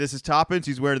 Hey, this is Toppins.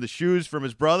 He's wearing the shoes from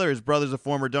his brother. His brother's a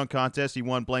former dunk contest. He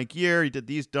won blank year. He did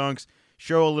these dunks.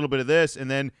 Show a little bit of this,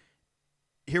 and then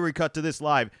here we cut to this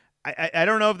live. I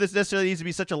don't know if this necessarily needs to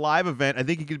be such a live event. I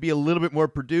think it could be a little bit more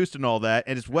produced and all that,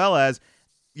 and as well as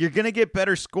you're going to get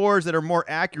better scores that are more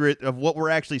accurate of what we're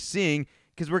actually seeing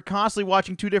because we're constantly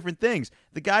watching 2 different things.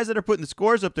 The guys that are putting the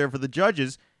scores up there for the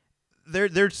judges, they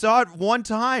saw it 1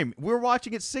 time. We're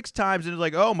watching it 6 times, and it's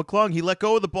like, oh, McClung, he let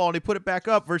go of the ball, and he put it back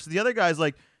up, versus the other guy's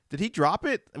like, did he drop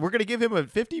it? We're going to give him a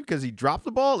 50 because he dropped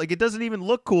the ball? Like, it doesn't even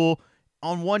look cool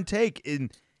on 1 take,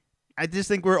 and I just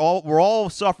think we're all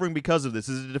suffering because of this.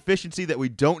 This is a deficiency that we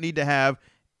don't need to have.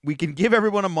 We can give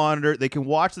everyone a monitor. They can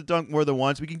watch the dunk more than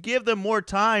once. We can give them more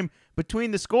time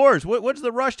between the scores. What's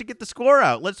the rush to get the score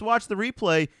out? Let's watch the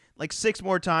replay like 6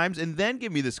 more times and then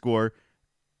give me the score.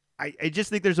 I just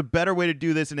think there's a better way to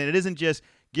do this, and it isn't just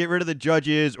get rid of the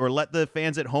judges or let the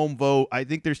fans at home vote. I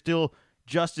think there's still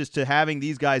justice to having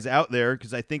these guys out there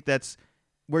because I think that's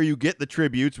where you get the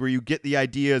tributes, where you get the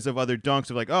ideas of other dunks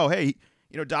of like, oh, hey,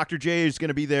 Dr. J is going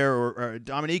to be there or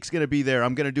Dominique's going to be there.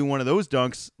 I'm going to do one of those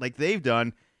dunks like they've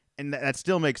done, and that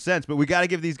still makes sense. But we got to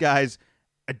give these guys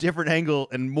a different angle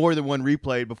and more than one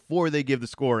replay before they give the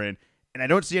score in, and I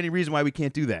don't see any reason why we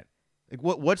can't do that. Like,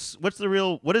 what is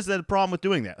the problem with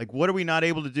doing that? Like, what are we not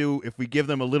able to do if we give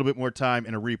them a little bit more time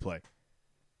in a replay?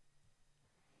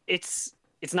 It's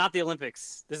not the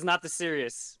Olympics. This is not the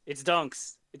serious. It's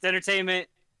dunks. It's entertainment.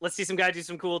 Let's see some guys do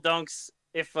some cool dunks.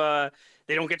 If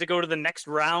they don't get to go to the next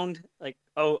round, like,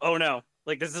 oh no,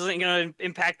 like this isn't going to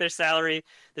impact their salary.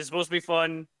 This is supposed to be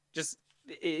fun. Just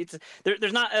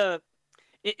there's not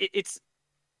it's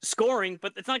scoring,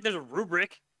 but it's not like there's a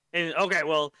rubric. And okay,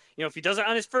 well, if he does it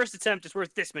on his first attempt, it's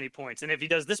worth this many points, and if he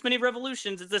does this many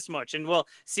revolutions, it's this much. And well,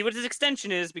 see what his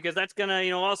extension is because that's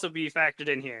gonna also be factored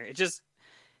in here. It's just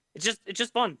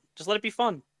fun. Just let it be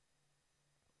fun.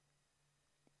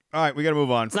 All right, we got to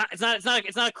move on. It's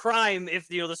not a crime if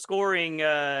the scoring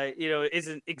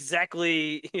isn't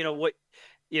exactly what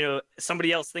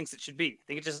somebody else thinks it should be. I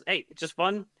think it's just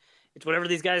fun. It's whatever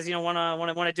these guys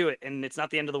want to do it, and it's not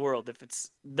the end of the world if it's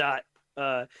not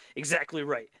exactly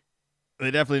right.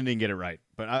 They definitely didn't get it right,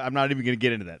 but I'm not even going to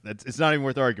get into that. It's not even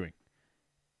worth arguing.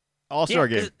 All-Star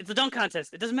game. It's a dunk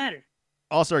contest. It doesn't matter.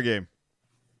 All-Star game.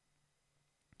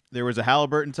 There was a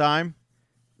Halliburton time.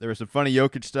 There was some funny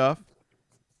Jokic stuff.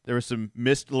 There was some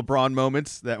missed LeBron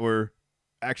moments that were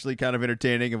actually kind of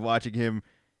entertaining of watching him.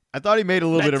 I thought he made a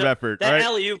little bit of effort. That right?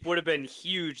 alley-oop would have been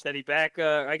huge that he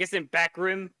I guess didn't back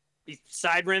rim. He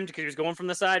side rimmed because he was going from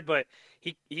the side, but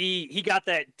he got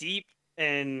that deep,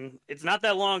 and it's not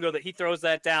that long ago that he throws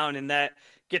that down, and that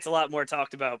gets a lot more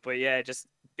talked about. But yeah, just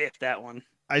biffed that one.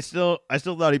 I still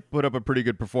thought he put up a pretty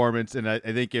good performance, and I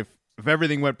think if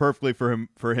everything went perfectly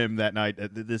for him that night,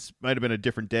 this might have been a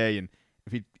different day, and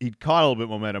if he'd caught a little bit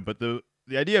momentum. But the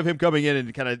idea of him coming in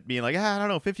and kind of being like, I don't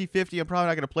know, 50-50, I'm probably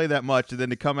not going to play that much, and then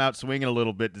to come out swinging a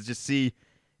little bit to just see,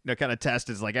 kind of test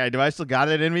is like, hey, do I still got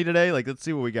it in me today? Like, let's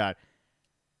see what we got.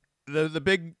 The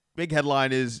big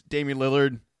headline is Damian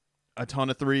Lillard, a ton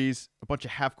of threes, a bunch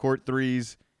of half-court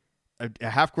threes, a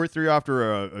half-court three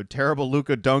after a terrible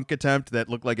Luka dunk attempt that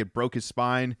looked like it broke his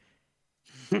spine.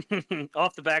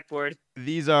 Off the backboard.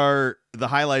 These are the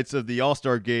highlights of the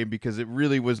All-Star game because it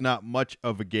really was not much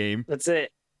of a game. That's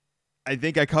it. I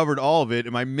think I covered all of it.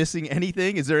 Am I missing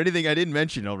anything? Is there anything I didn't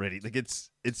mention already? Like it's.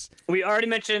 We already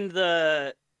mentioned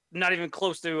the not even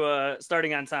close to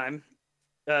starting on time.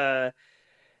 I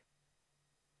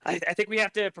think we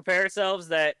have to prepare ourselves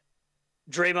that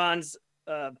Draymond's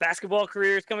basketball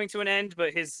career is coming to an end,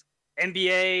 but his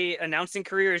NBA announcing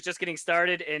career is just getting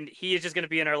started, and he is just going to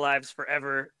be in our lives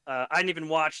forever. I didn't even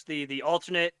watch the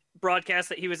alternate broadcast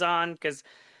that he was on because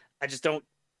I just don't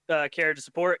care to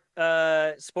support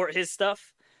his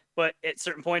stuff. But at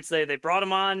certain points they brought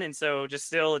him on, and so just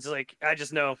still it's like I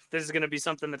just know this is going to be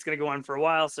something that's going to go on for a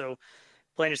while. So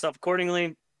plan yourself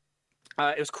accordingly.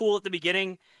 It was cool at the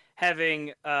beginning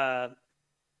having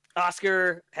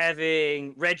Oscar,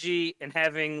 having Reggie, and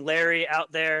having Larry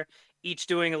out there, each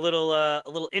doing a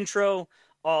little intro,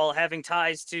 all having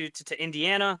ties to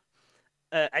Indiana.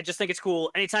 I just think it's cool.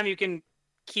 Anytime you can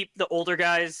keep the older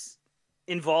guys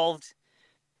involved,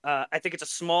 I think it's a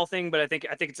small thing, but I think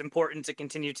it's important to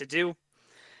continue to do.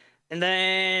 And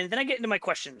then I get into my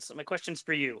questions. My questions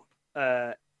for you.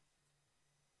 I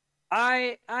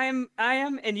am,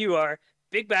 and you are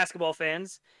big basketball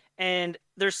fans, and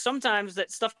there's sometimes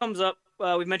that stuff comes up.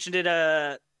 We've mentioned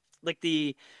it, like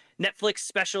the Netflix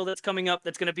special that's coming up.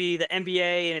 That's going to be the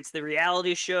NBA, and it's the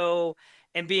reality show,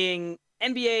 and being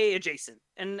NBA adjacent.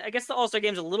 And I guess the All-Star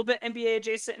Game's a little bit NBA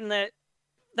adjacent in that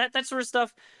sort of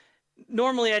stuff.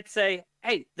 Normally, I'd say,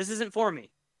 hey, this isn't for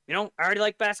me. I already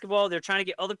like basketball. They're trying to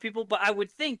get other people, but I would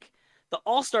think the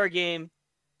All-Star Game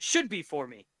should be for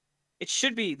me. It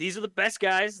should be. These are the best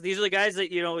guys. These are the guys that,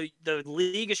 the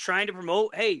league is trying to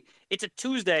promote. Hey, it's a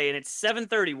Tuesday and it's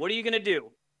 7:30. What are you going to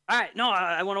do? All right, no,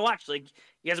 I want to watch. Like,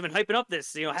 you guys have been hyping up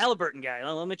this, Halliburton guy.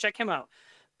 Let me check him out.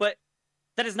 But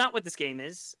that is not what this game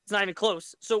is. It's not even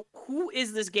close. So who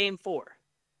is this game for?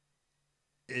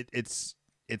 It's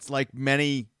like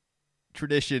many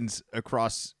traditions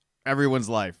across everyone's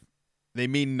life. They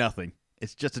mean nothing.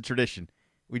 It's just a tradition.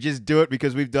 We just do it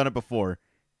because we've done it before.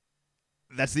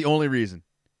 That's the only reason.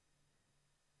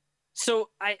 So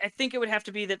I think it would have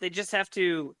to be that they just have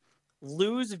to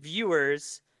lose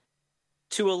viewers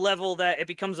to a level that it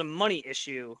becomes a money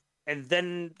issue, and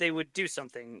then they would do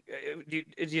something. Do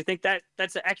you think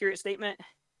that's an accurate statement?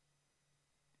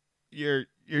 You're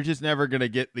just never going to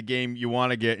get the game you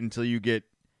want to get until you get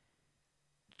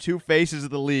two faces of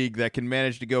the league that can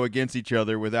manage to go against each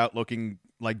other without looking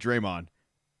like Draymond.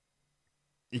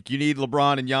 You need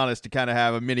LeBron and Giannis to kind of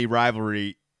have a mini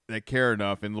rivalry that care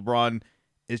enough, and LeBron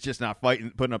is just not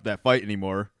putting up that fight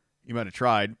anymore. He might have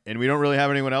tried, and we don't really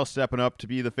have anyone else stepping up to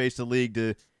be the face of the league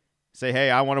to say, hey,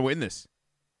 I want to win this.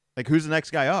 Like, who's the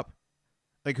next guy up?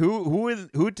 Like, who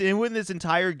in this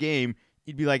entire game,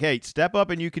 you'd be like, hey, step up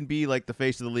and you can be like the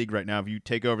face of the league right now if you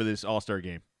take over this All-Star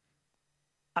game.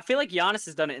 I feel like Giannis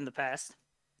has done it in the past.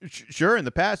 Sure, in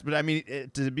the past, but I mean,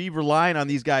 to be relying on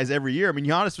these guys every year. I mean,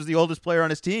 Giannis was the oldest player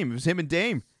on his team. It was him and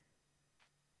Dame.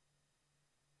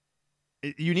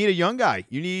 You need a young guy.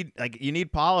 You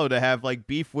need Paolo to have like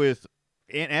beef with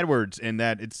Edwards, and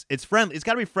that it's friendly. It's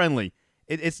got to be friendly.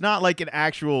 It's not like an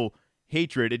actual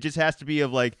hatred. It just has to be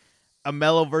of like a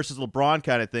Melo versus LeBron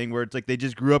kind of thing, where it's like they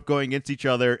just grew up going against each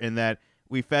other, and that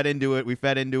we fed into it,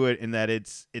 and that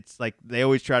it's like we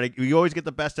always get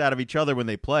the best out of each other when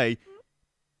they play.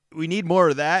 We need more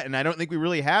of that, and I don't think we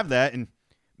really have that, and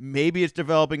maybe it's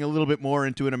developing a little bit more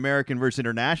into an American versus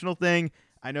international thing.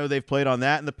 I know they've played on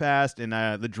that in the past, and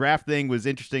the draft thing was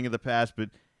interesting in the past, but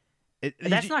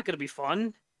That's not going to be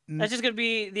fun. That's just going to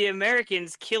be the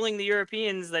Americans killing the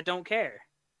Europeans that don't care.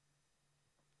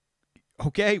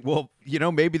 Okay, well,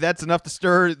 maybe that's enough to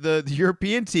stir the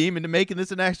European team into making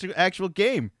this an actual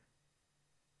game.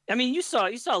 I mean, you saw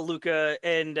Luka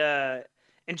and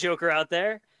Joker out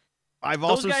there.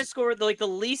 Those guys scored the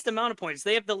least amount of points.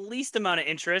 They have the least amount of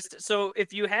interest. So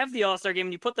if you have the All-Star game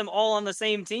and you put them all on the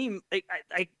same team,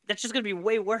 that's just going to be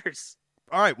way worse.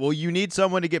 All right, well, you need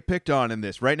someone to get picked on in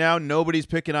this. Right now, nobody's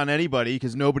picking on anybody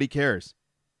because nobody cares.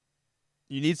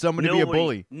 You need someone to be a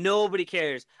bully. Nobody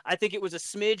cares. I think it was a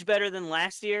smidge better than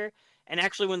last year. And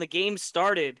actually, when the game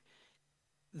started,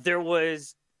 there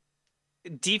was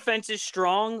defense is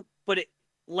strong. But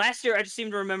last year, I just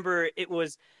seem to remember it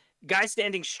was guys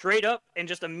standing straight up and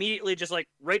just immediately just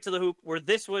right to the hoop. Where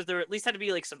this was, there at least had to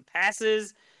be some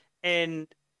passes. And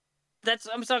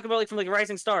I'm talking about from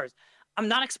Rising Stars. I'm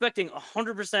not expecting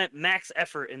 100% max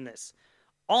effort in this.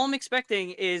 All I'm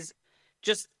expecting is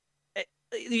just,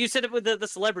 you said it with the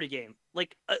celebrity game.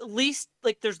 At least,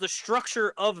 there's the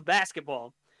structure of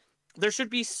basketball. There should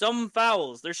be some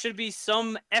fouls. There should be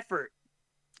some effort.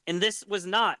 And this was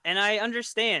not. And I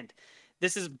understand.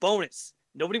 This is bonus.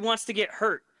 Nobody wants to get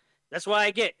hurt. That's why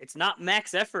I get it's not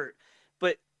max effort.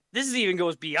 But this even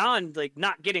goes beyond,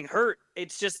 not getting hurt.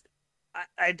 It's just,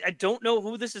 I don't know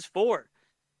who this is for.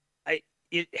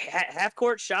 Half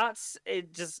court shots.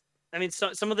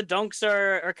 Some of the dunks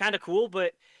are kind of cool,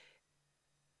 but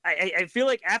I feel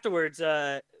like afterwards,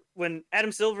 when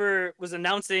Adam Silver was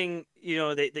announcing,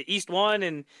 the East won,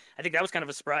 and I think that was kind of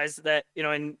a surprise that,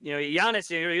 Giannis,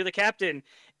 you're the captain.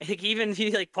 I think even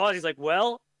he paused. He's like,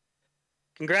 well,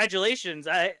 congratulations.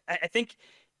 I think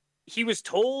he was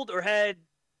told or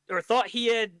thought he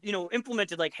had,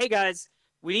 implemented hey guys,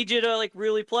 we need you to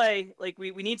really play.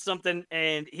 We need something.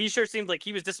 And he sure seemed like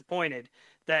he was disappointed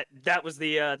that was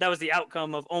the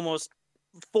outcome of almost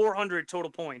 400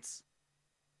 total points.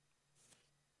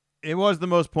 It was the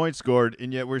most points scored,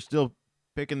 and yet we're still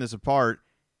picking this apart.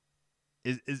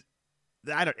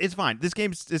 It's fine. This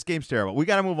game's terrible. We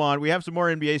got to move on. We have some more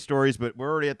NBA stories, but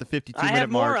we're already at the 52-minute mark. I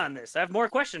have more on this. I have more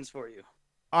questions for you.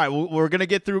 All right, well, we're gonna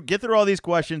get through all these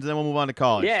questions, and then we'll move on to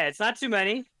college. Yeah, it's not too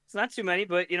many.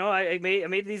 But I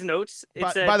made these notes.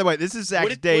 By the way, this is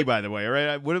Zach's day. By the way, all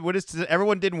right. What is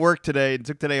everyone didn't work today and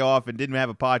took today off and didn't have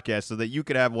a podcast so that you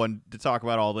could have one to talk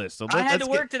about all this. So I had to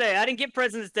work today. I didn't get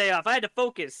President's Day off. I had to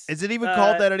focus. Is it even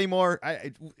called that anymore?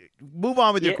 Move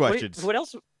on with your questions. What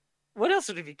else? What else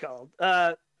would it be called?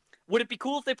 Would it be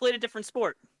cool if they played a different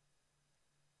sport?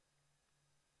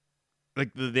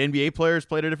 Like the NBA players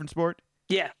played a different sport?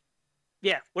 Yeah.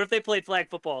 What if they played flag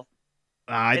football?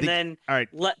 All right.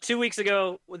 2 weeks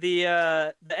ago, the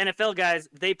NFL guys,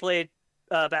 they played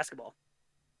basketball.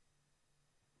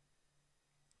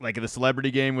 Like the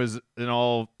celebrity game was an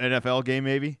all NFL game,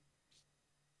 maybe?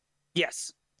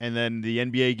 Yes. And then the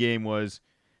NBA game was.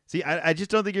 See, I just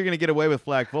don't think you're going to get away with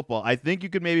flag football. I think you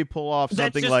could maybe pull off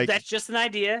something that's just an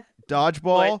idea.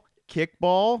 Dodgeball,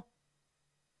 kickball.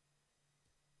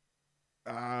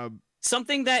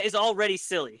 Something that is already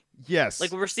silly. Yes.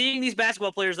 We're seeing these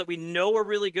basketball players that we know are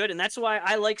really good, and that's why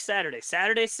I like Saturday.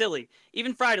 Saturday's silly.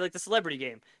 Even Friday, the celebrity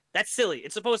game. That's silly.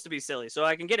 It's supposed to be silly, so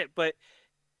I can get it. But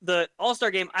the All-Star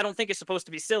game, I don't think is supposed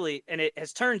to be silly, and it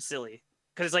has turned silly.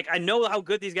 Because I know how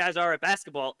good these guys are at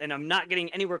basketball, and I'm not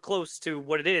getting anywhere close to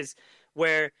what it is,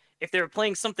 where if they were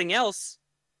playing something else,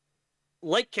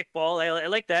 like kickball, I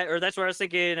like that, or that's where I was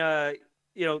thinking,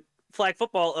 flag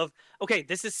football of, okay,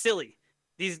 this is silly.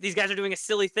 These guys are doing a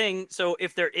silly thing, so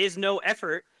if there is no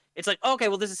effort, it's okay,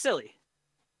 well, this is silly.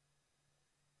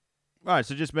 All right,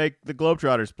 so just make the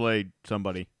Globetrotters play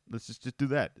somebody. Let's just do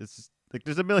that. It's just,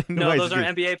 there's a million ways. No, those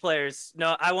aren't NBA players.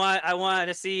 No, I want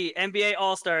to see NBA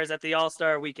All-Stars at the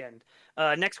All-Star weekend.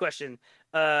 Next question.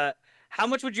 How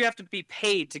much would you have to be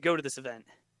paid to go to this event?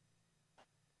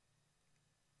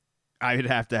 I would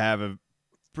have to have a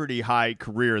pretty high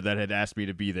career that had asked me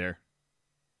to be there.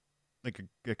 Like a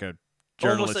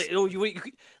journalist. Almost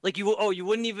you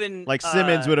wouldn't even. Like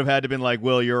Simmons would have had to been like,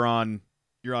 Will, you're on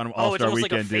All-Star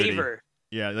weekend like a favor. duty.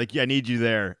 Yeah, I need you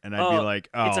there, and I'd be like,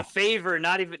 oh, it's a favor,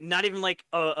 not even like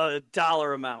a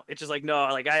dollar amount. It's just no,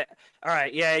 all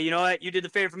right, yeah, you know what, you did the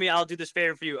favor for me, I'll do this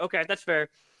favor for you. Okay, that's fair.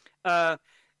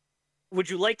 Would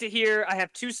you like to hear? I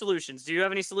have two solutions. Do you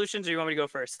have any solutions, or you want me to go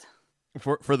first?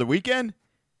 For the weekend?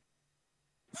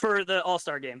 For the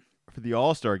All-Star game. For the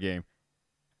All-Star game.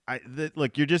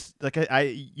 You're just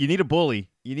you need a bully.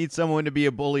 You need someone to be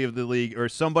a bully of the league, or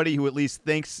somebody who at least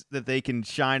thinks that they can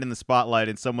shine in the spotlight,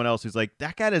 and someone else who's like,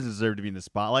 that guy doesn't deserve to be in the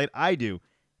spotlight. I do.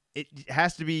 It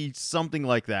has to be something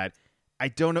like that. I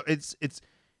don't know. It's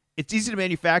easy to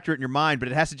manufacture it in your mind, but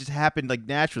it has to just happen like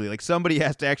naturally. Like somebody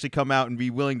has to actually come out and be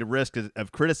willing to risk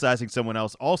of criticizing someone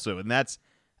else also, and that's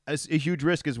a huge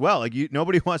risk as well. Like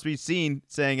nobody wants to be seen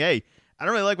saying, "Hey, I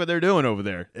don't really like what they're doing over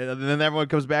there," and then everyone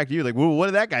comes back to you like, "Well, what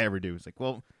did that guy ever do?" It's like,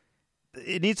 well,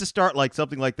 it needs to start like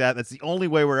something like that. That's the only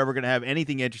way we're ever going to have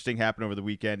anything interesting happen over the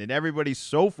weekend, and everybody's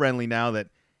so friendly now that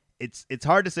it's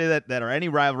hard to say that or any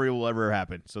rivalry will ever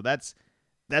happen. So that's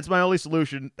my only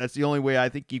solution. That's the only way I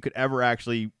think you could ever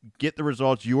actually get the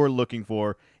results you're looking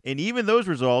for. And even those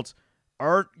results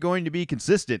aren't going to be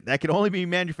consistent. That can only be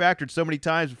manufactured so many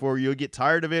times before you'll get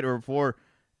tired of it or before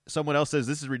someone else says,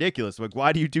 this is ridiculous. Like,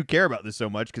 why do you two care about this so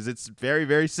much? Because it's very,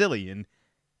 very silly. And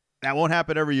that won't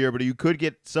happen every year, but you could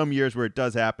get some years where it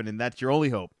does happen, and that's your only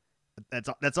hope.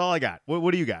 That's all I got.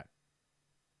 What do you got?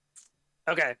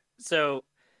 Okay, so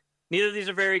neither of these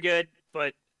are very good,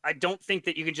 but I don't think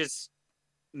that you can just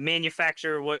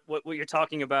manufacture what you're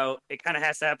talking about. It kind of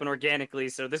has to happen organically.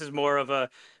 So this is more of a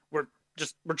we're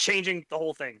changing the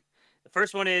whole thing. The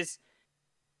first one is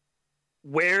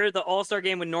where the All-Star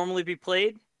game would normally be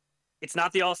played. It's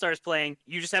not the All-Stars playing.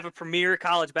 You just have a premier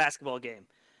college basketball game.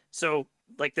 So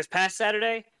like this past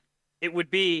Saturday, it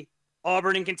would be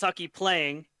Auburn and Kentucky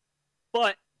playing,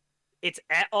 but it's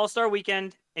at All-Star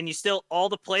weekend, and you still all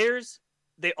the players,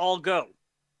 they all go.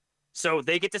 So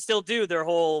they get to still do their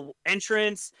whole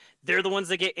entrance. They're the ones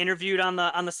that get interviewed on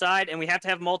the side, and we have to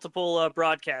have multiple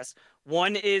broadcasts.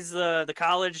 One is the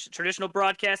college traditional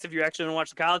broadcast if you actually want to watch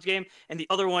the college game, and the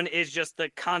other one is just the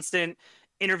constant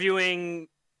interviewing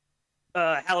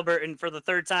Halliburton for the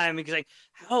third time. He's like,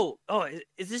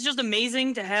 is this just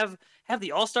amazing to have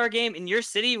the All-Star game in your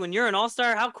city when you're an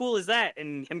All-Star? How cool is that?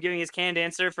 And him giving his canned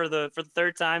answer for the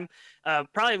third time.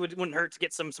 Probably wouldn't hurt to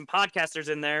get some podcasters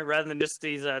in there rather than just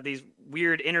these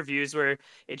weird interviews where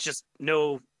it's just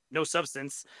no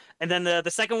substance. And then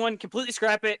the second one, completely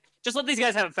scrap it. Just let these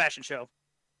guys have a fashion show.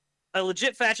 A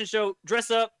legit fashion show. Dress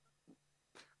up.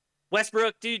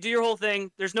 Westbrook, do your whole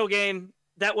thing. There's no game.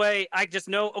 That way, I just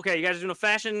know, okay, you guys are doing a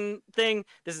fashion thing.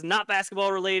 This is not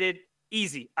basketball related.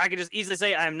 Easy. I could just easily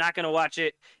say I'm not going to watch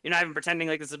it. You're not even pretending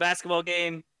like this is a basketball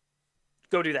game.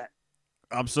 Go do that.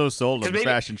 I'm so sold on the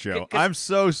fashion show. I'm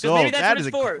so sold. That is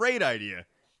a great idea.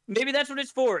 Maybe that's what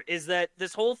it's for, is that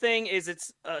this whole thing is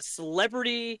it's a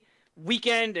celebrity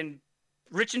weekend and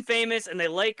rich and famous, and they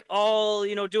like all,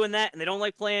 doing that, and they don't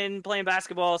like playing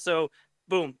basketball, so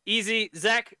boom, easy.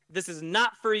 Zach, this is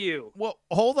not for you. Well,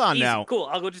 hold on easy. now. Cool,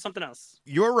 I'll go do something else.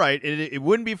 You're right. It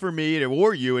wouldn't be for me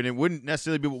or you, and it wouldn't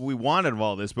necessarily be what we wanted of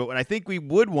all this. But what I think we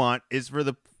would want is for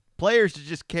the players to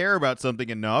just care about something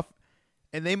enough,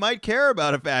 and they might care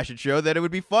about a fashion show, that it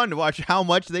would be fun to watch how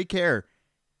much they care.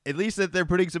 At least that they're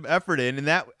putting some effort in, and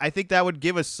that I think that would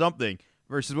give us something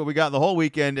versus what we got the whole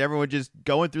weekend, everyone just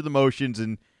going through the motions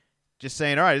and just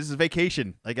saying, all right, this is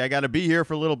vacation. Like, I got to be here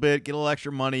for a little bit, get a little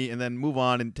extra money, and then move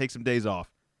on and take some days off.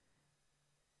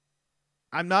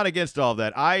 I'm not against all of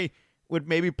that. I would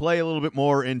maybe play a little bit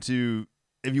more into,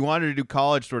 if you wanted to do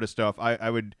college sort of stuff, I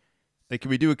would, like, can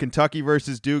we do a Kentucky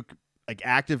versus Duke, like,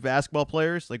 active basketball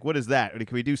players? Like, what is that? Can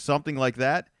we do something like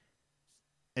that?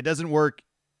 It doesn't work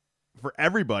for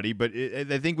everybody, but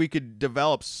I think we could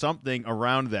develop something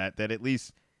around that at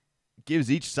least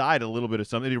gives each side a little bit of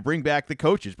something to bring back the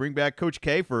coaches, bring back Coach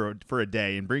K for a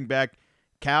day, and bring back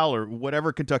Cal or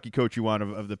whatever Kentucky coach you want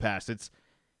of the past. It's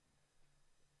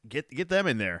get them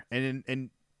in there, and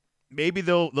maybe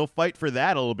they'll fight for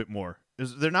that a little bit more.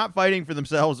 They're not fighting for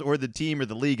themselves or the team or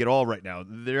the league at all right now.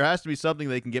 There has to be something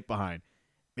they can get behind.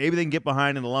 Maybe they can get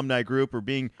behind an alumni group or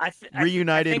being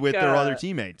reunited with their other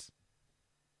teammates.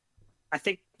 I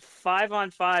think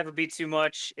 5-on-5 would be too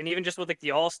much, and even just with like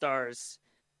the All-Stars.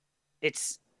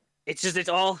 It's this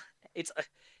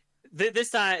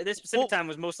specific time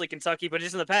was mostly Kentucky, but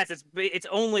just in the past it's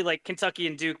only like Kentucky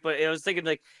and Duke. But I was thinking,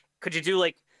 like, could you do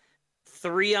like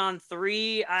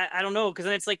 3-on-3? I don't know, because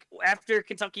then it's like after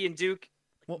Kentucky and Duke,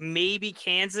 maybe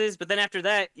Kansas, but then after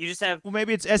that you just have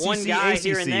maybe it's SEC, one guy ACC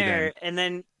here and there, then. and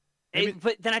then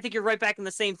but then I think you're right back in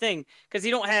the same thing because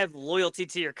you don't have loyalty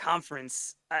to your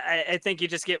conference. I think you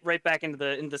just get right back into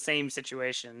the same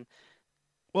situation.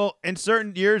 Well, in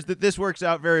certain years that this works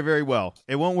out very, very well.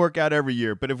 It won't work out every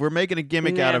year, but if we're making a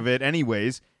gimmick out of it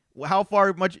anyways,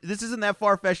 this isn't that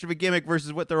far-fetched of a gimmick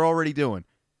versus what they're already doing.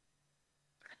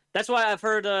 That's why I've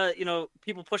heard,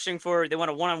 people pushing for, they want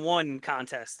a one-on-one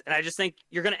contest. And I just think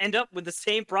you're going to end up with the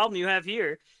same problem you have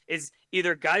here, is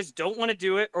either guys don't want to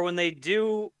do it, or when they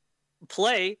do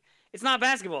play, it's not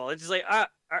basketball. It's just like,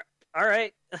 all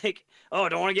right, like,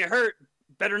 don't want to get hurt.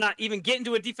 Better not even get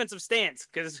into a defensive stance,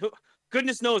 because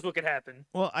goodness knows what could happen.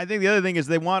 Well, I think the other thing is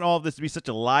they want all of this to be such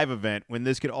a live event when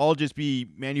this could all just be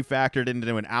manufactured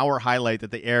into an hour highlight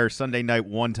that they air Sunday night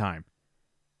one time.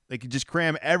 They could just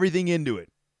cram everything into it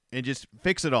and just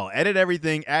fix it all. Edit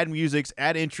everything, add musics,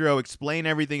 add intro, explain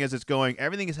everything as it's going.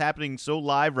 Everything is happening so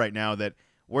live right now that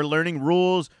we're learning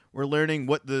rules. We're learning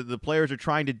what the players are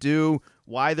trying to do,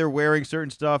 why they're wearing certain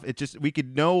stuff. It just, we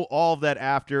could know all of that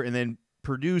after and then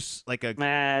produce like a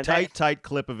tight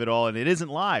clip of it all, and it isn't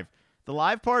live. The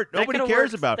live part, nobody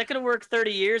cares about. That could have worked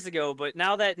 30 years ago, but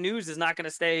now that news is not going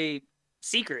to stay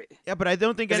secret. Yeah, but I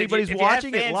don't think anybody's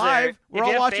watching it live. We're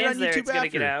all watching it on YouTube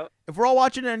after. If we're all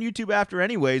watching it on YouTube after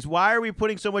anyways, why are we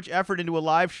putting so much effort into a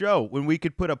live show when we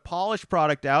could put a polished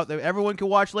product out that everyone can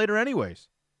watch later anyways?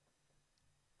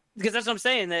 Because that's what I'm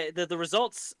saying. The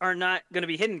results are not going to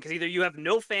be hidden because either you have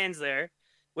no fans there,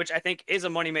 which I think is a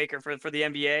moneymaker for the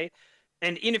NBA,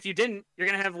 and even if you didn't, you're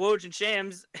going to have Woj and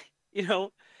Shams,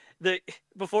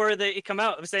 before they come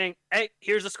out of saying, hey,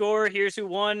 here's the score, here's who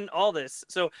won, all this.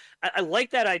 So I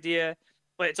like that idea,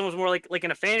 but it's almost more like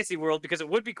in a fantasy world because it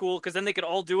would be cool because then they could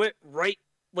all do it right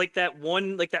like that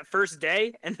first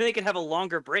day, and then they could have a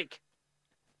longer break.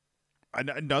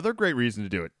 Another great reason to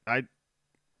do it.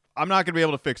 I'm not going to be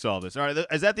able to fix all this. All right,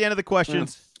 is that the end of the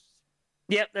questions?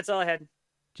 Yep, that's all I had.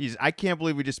 Jeez, I can't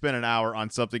believe we just spent an hour on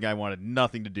something I wanted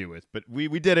nothing to do with, but we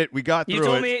did it. We got through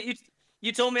it.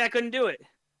 You told me I couldn't do it.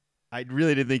 I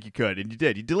really didn't think you could, and you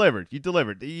did. You delivered.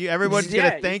 Everyone's going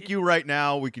to thank you right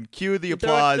now. We can cue the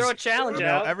applause. Throw a challenge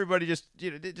out. Everybody just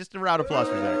a round of applause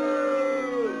for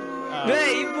Zach.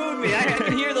 Hey, you booed me. I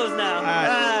can hear those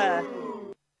now.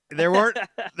 There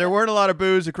weren't a lot of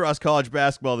boos across college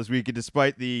basketball this week, and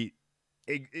despite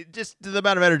just the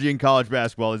amount of energy in college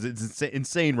basketball is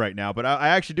insane right now. But I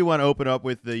actually do want to open up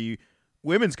with the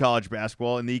women's college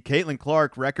basketball and the Caitlin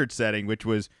Clark record setting, which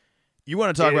was. You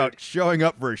want to talk about showing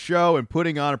up for a show and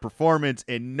putting on a performance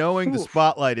and knowing the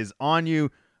spotlight is on you,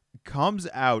 comes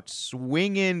out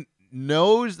swinging,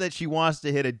 knows that she wants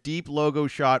to hit a deep logo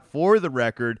shot for the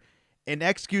record, and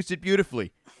executes it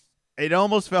beautifully. It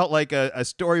almost felt like a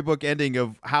storybook ending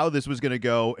of how this was going to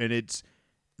go, and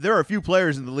there are a few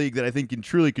players in the league that I think can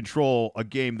truly control a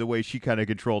game the way she kind of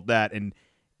controlled that, and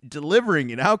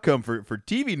delivering an outcome for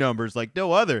TV numbers like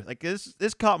no other. Like this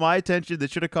caught my attention.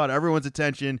 This should have caught everyone's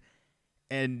attention.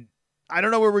 And I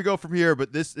don't know where we go from here,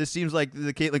 but this seems like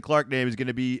the Caitlin Clark name is going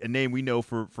to be a name we know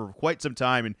for quite some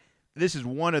time, and this is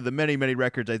one of the many, many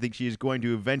records I think she is going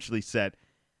to eventually set.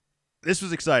 This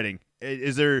was exciting.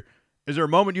 Is there a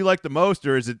moment you like the most,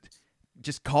 or is it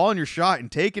just calling your shot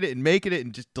and taking it and making it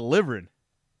and just delivering?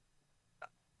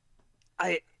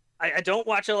 I don't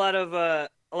watch a lot of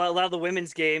the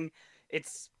women's game.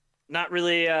 It's not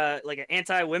really like an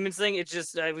anti-women's thing. It's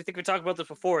just we talked about this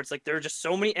before. It's like there are just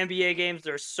so many NBA games.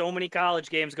 There are so many college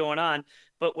games going on.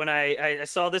 But when I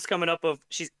saw this coming up of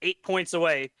she's 8 points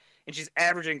away and she's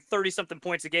averaging 30-something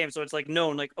points a game, so it's like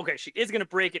known like okay, she is gonna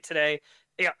break it today.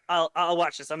 Yeah, I'll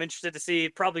watch this. I'm interested to see.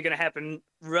 Probably gonna happen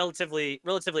relatively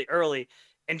early,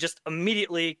 and just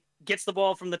immediately gets the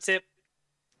ball from the tip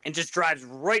and just drives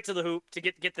right to the hoop to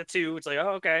get the two. It's like, oh,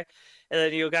 okay. And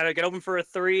then you got to get open for a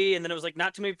three. And then it was like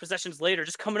not too many possessions later,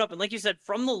 just coming up. And like you said,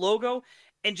 from the logo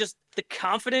and just the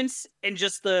confidence and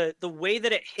just the way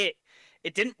that it hit,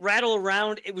 it didn't rattle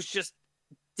around. It was just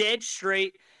dead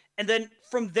straight. And then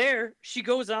from there, she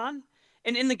goes on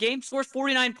and in the game scores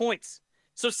 49 points.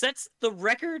 So sets the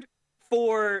record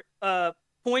for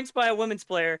points by a women's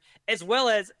player, as well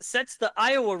as sets the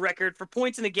Iowa record for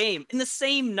points in a game in the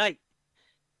same night.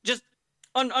 Just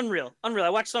unreal. I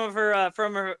watched some of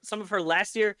her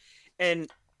last year, and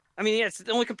I mean, yeah, it's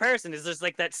the only comparison is there's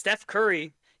like that Steph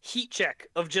Curry heat check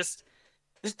of just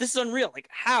this is unreal. Like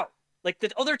how? Like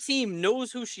the other team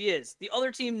knows who she is. The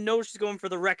other team knows she's going for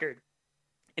the record,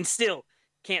 and still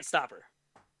can't stop her.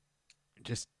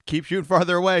 Just keep shooting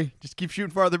farther away. Just keep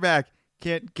shooting farther back.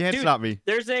 Can't Dude, stop me.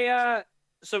 There's a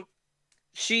so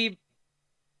she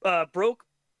broke.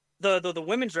 The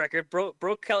women's record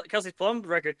broke Kelsey Plum's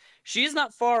record. She's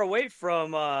not far away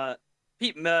from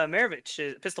Pete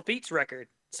Maravich, Pistol Pete's record.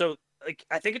 So like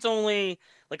I think it's only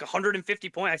like 150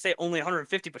 points. I say only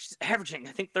 150, but she's averaging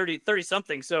I think 30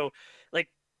 something. So like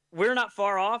we're not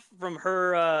far off from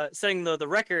her setting the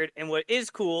record. And what is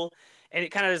cool, and it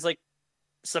kind of is like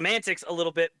semantics a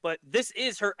little bit, but this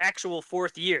is her actual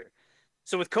fourth year.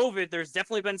 So with COVID, there's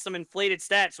definitely been some inflated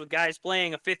stats with guys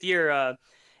playing a fifth year.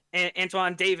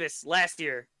 Antoine Davis last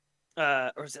year,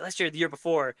 or was it last year or the year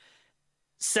before,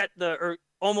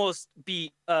 almost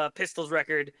beat Pistol's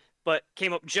record, but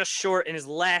came up just short in his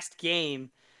last game.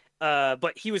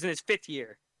 But he was in his fifth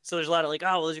year. So there's a lot of like,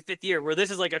 oh, well, this is your fifth year, where this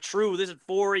is like this is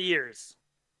 4 years.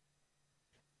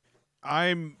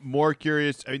 I'm more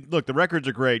curious. I mean, look, the records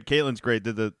are great. Caitlin's great.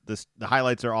 The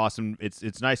highlights are awesome.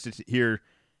 It's nice to hear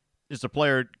just a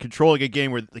player controlling a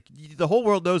game where like the whole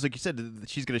world knows, like you said, that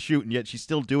she's going to shoot, and yet she's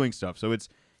still doing stuff. So it's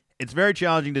very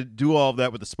challenging to do all of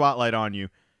that with the spotlight on you.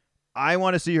 I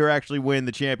want to see her actually win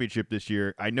the championship this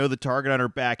year. I know the target on her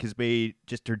back has made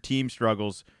just her team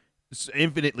struggles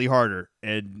infinitely harder,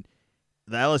 and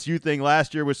the LSU thing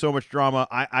last year was so much drama.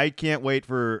 I can't wait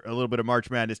for a little bit of March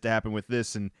Madness to happen with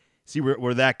this and see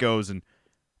where that goes. And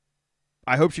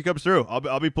I hope she comes through.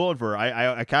 I'll be pulling for her.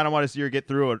 I kind of want to see her get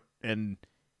through it. And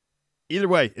either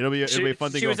way, it'll be a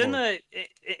fun thing. She was in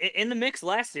the mix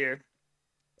last year,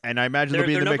 and I imagine they'll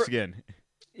be in the mix again.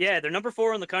 Yeah, they're number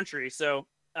 4 in the country. So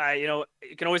you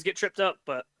can always get tripped up,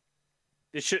 but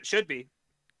it should be.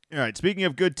 All right. Speaking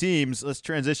of good teams, let's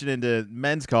transition into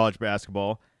men's college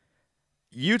basketball.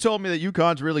 You told me that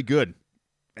UConn's really good,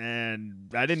 and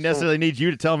I didn't necessarily need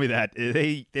you to tell me that.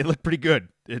 They look pretty good.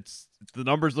 It's the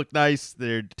numbers look nice.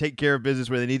 They're taking care of business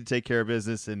where they need to take care of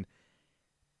business, and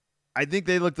I think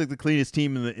they look like the cleanest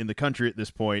team in the country at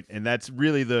this point. And that's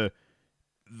really the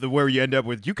where you end up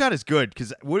with. UConn is good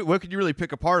because what could you really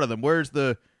pick apart of them? Where's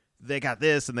they got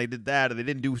this and they did that and they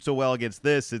didn't do so well against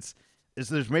this?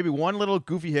 There's maybe one little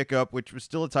goofy hiccup, which was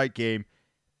still a tight game,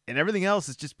 and everything else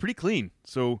is just pretty clean.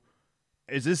 So.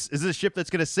 Is this a ship that's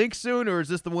going to sink soon, or is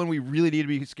this the one we really need to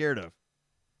be scared of?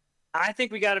 I think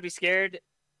we got to be scared.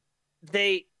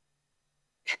 It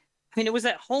was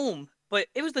at home, but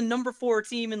it was the number 4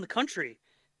 team in the country,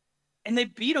 and they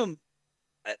beat them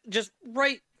just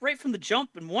right from the jump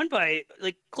and won by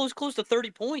like close to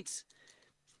 30 points.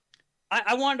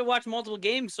 I wanted to watch multiple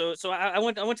games, so I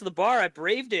went to the bar. I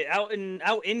braved it out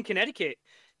in Connecticut,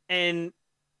 and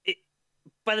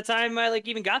by the time I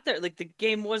even got there, the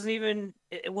game wasn't even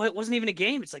a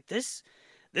game. It's like this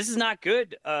is not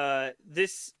good.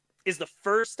 This is the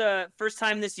first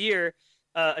time this year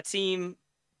a team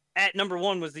at number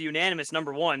 1 was the unanimous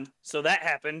number 1. So that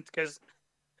happened because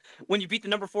when you beat the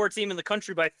number 4 team in the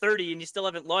country by 30 and you still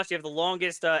haven't lost, you have the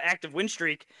longest active win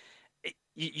streak.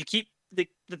 You keep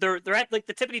they're at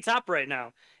the tippity top right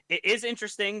now. It is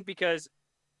interesting because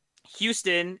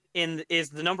Houston is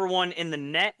the number 1 in the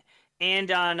net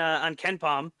and on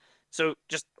KenPom, so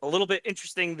just a little bit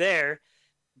interesting there.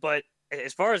 But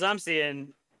as far as I'm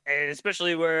seeing, and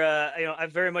especially where I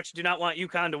very much do not want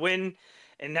UConn to win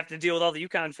and have to deal with all the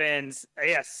UConn fans.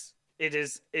 Yes, it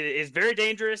is very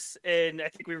dangerous, and I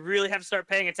think we really have to start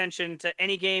paying attention to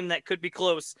any game that could be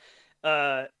close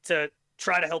to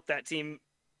try to help that team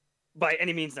by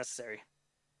any means necessary.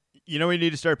 You know, we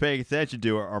need to start paying attention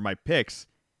to are my picks.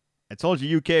 I told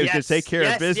you UK was going to take care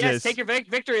of business. Yes, take your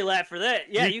victory lap for that.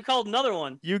 Yeah, you called another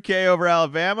one. UK over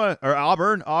Alabama or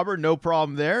Auburn. Auburn, no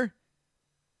problem there.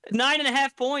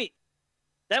 9.5 point.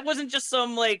 That wasn't just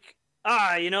some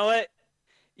you know what?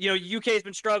 UK's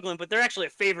been struggling, but they're actually a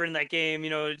favorite in that game.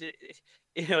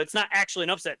 It's not actually an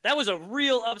upset. That was a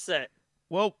real upset.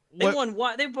 Well, they won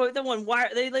wire.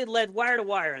 They led wire to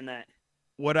wire in that.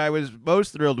 What I was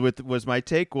most thrilled with was my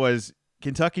take was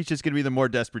Kentucky's just going to be the more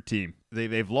desperate team.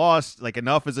 They've lost.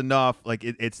 Enough is enough.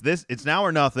 It's now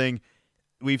or nothing.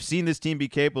 We've seen this team be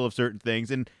capable of certain things,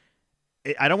 and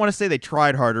I don't want to say they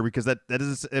tried harder because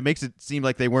it makes it seem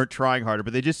like they weren't trying harder,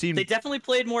 but they just seemed. They definitely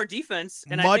played more defense,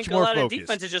 and I think a lot of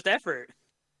defense is just effort.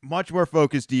 Much more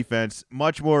focused defense,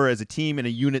 much more as a team and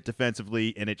a unit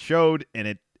defensively, and it showed. And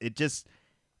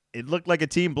it looked like a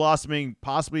team blossoming,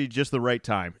 possibly just the right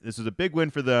time. This was a big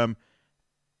win for them.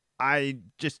 I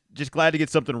just glad to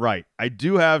get something right. I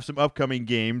do have some upcoming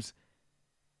games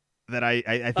that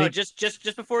I think.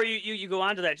 Just before you go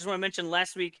on to that, just want to mention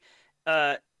last week,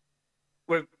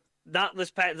 we're not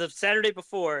the Saturday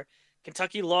before,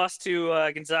 Kentucky lost to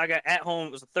Gonzaga at home.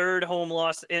 It was the 3rd home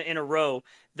loss in a row.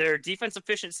 Their defense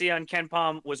efficiency on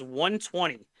KenPom was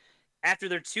 120. After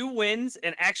their 2 wins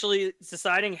and actually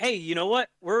deciding, hey, you know what?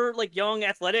 We're young,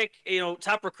 athletic,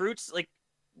 top recruits.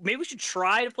 Maybe we should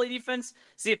try to play defense,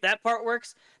 see if that part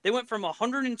works. They went from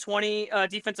 120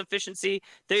 defense efficiency.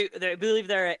 They believe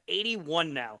they're at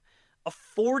 81 now. A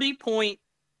 40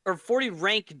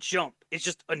 rank jump is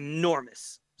just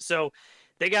enormous. So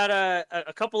they got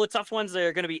a couple of tough ones.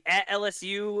 They're going to be at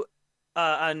LSU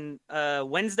on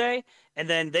Wednesday, and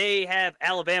then they have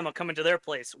Alabama coming to their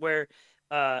place where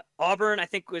Auburn, I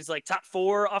think, was top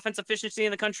 4 offensive efficiency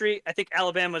in the country. I think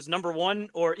Alabama's number 1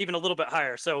 or even a little bit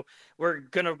higher. So we're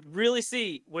going to really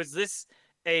see, was this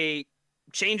a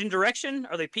change in direction?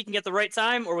 Are they peaking at the right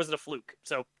time, or was it a fluke?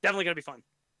 So definitely going to be fun.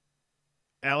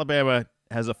 Alabama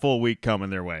has a full week coming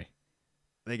their way.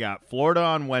 They got Florida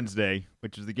on Wednesday,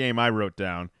 which is the game I wrote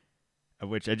down, of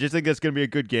which I just think that's going to be a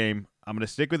good game. I'm going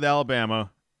to stick with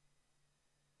Alabama.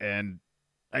 And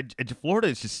Florida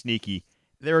is just sneaky.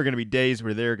 There are going to be days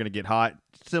where they're going to get hot,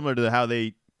 similar to how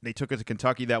they took us to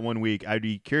Kentucky that one week. I'd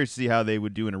be curious to see how they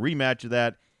would do in a rematch of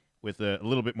that with a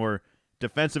little bit more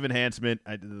defensive enhancement.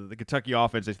 The Kentucky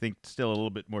offense, I think, still a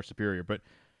little bit more superior. But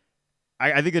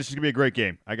I think this is going to be a great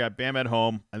game. I got Bama at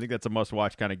home. I think that's a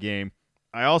must-watch kind of game.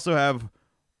 I also have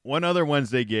one other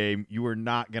Wednesday game. You are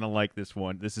not going to like this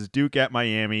one. This is Duke at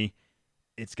Miami.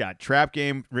 It's got trap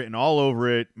game written all over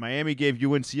it. Miami gave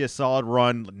UNC a solid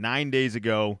run 9 days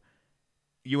ago.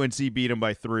 UNC beat them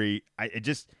by 3.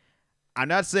 I'm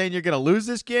not saying you're going to lose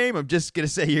this game. I'm just going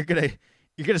to say you're going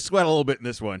to sweat a little bit in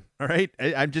this one. All right?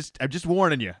 I'm just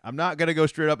warning you. I'm not going to go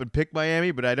straight up and pick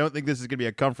Miami, but I don't think this is going to be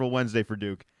a comfortable Wednesday for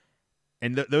Duke.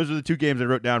 And those are the 2 games I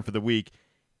wrote down for the week.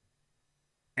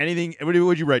 Anything? What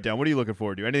would you write down? What are you looking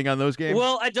forward to? Anything on those games?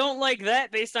 Well, I don't like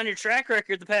that based on your track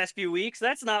record the past few weeks.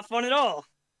 That's not fun at all.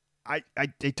 I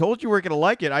told you we're gonna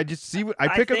like it. I just see what I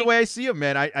pick them the way I see them,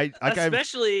 man.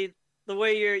 Especially the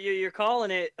way you're calling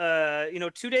it.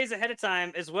 2 days ahead of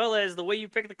time, as well as the way you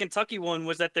picked the Kentucky one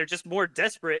was that they're just more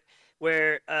desperate.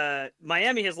 Where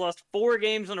Miami has lost 4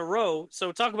 games in a row.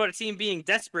 So talk about a team being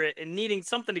desperate and needing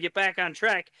something to get back on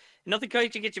track. Nothing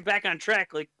can get you back on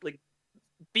track like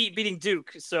beating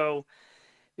Duke. So,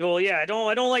 well, yeah, I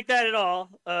don't like that at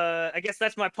all. I guess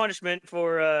that's my punishment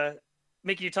for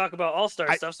making you talk about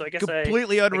All-Star stuff. So I guess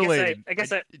completely unrelated. I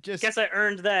guess I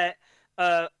earned that.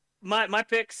 My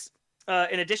picks,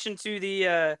 in addition to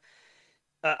the,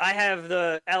 I have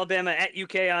the Alabama at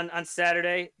UK on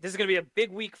Saturday. This is going to be a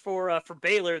big week for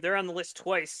Baylor. They're on the list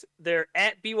twice. They're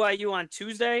at BYU on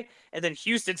Tuesday, and then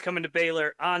Houston's coming to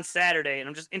Baylor on Saturday. And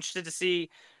I'm just interested to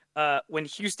see when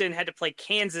Houston had to play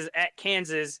Kansas at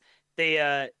Kansas,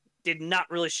 they did not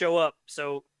really show up.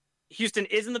 So Houston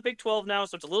is in the Big 12 now,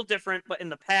 so it's a little different. But in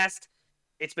the past,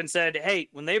 it's been said, hey,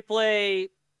 when they play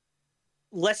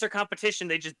lesser competition,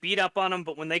 they just beat up on them.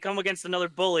 But when they come against another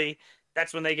bully,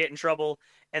 that's when they get in trouble.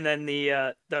 And then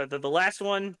the last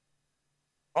one,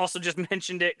 also just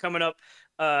mentioned it coming up,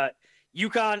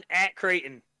 UConn at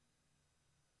Creighton.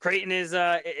 Creighton is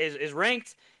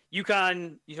ranked.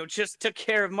 UConn, just took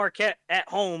care of Marquette at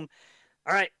home.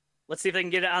 All right, let's see if they can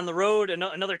get it on the road.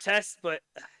 Another test, but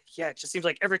yeah, it just seems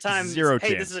like every time,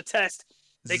 hey, this is a test,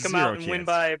 they come out and win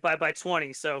by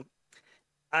 20. So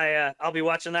I'll be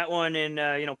watching that one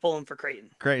and pulling for Creighton.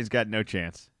 Creighton's got no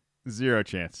chance, 0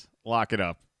 chance. Lock it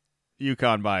up.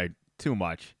 UConn by too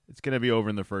much. It's going to be over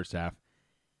in the first half.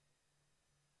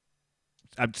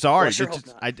 I'm sorry. Well, I sure hope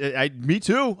not. Me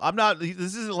too. I'm not.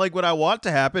 This isn't like what I want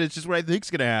to happen. It's just what I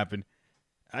think's going to happen.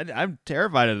 I'm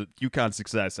terrified of UConn's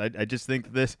success. I just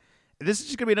think this is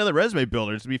just going to be another resume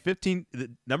builder. It's going to be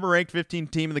the number ranked 15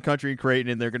 team in the country in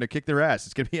Creighton, and they're going to kick their ass.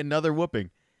 It's going to be another whooping.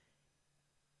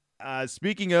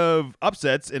 Speaking of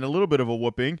upsets and a little bit of a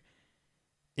whooping,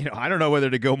 I don't know whether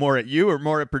to go more at you or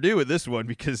more at Purdue with this one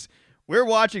because we're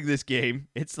watching this game.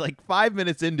 It's like 5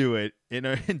 minutes into it,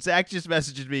 and Zach just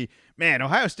messages me, man,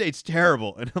 Ohio State's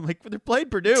terrible. And I'm like, they're playing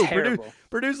Purdue.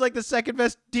 Purdue's like the second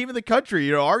best team in the country.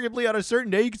 Arguably on a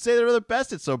certain day, you could say they're the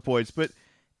best at some points, but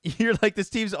you're like, this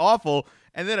team's awful.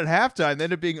 And then at halftime, they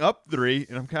end up being up 3,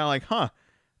 and I'm kind of like,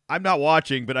 I'm not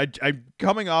watching, but I'm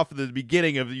coming off of the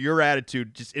beginning of your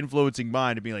attitude just influencing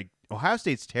mine to be like, Ohio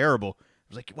State's terrible. I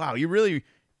was like, wow, you really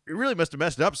must have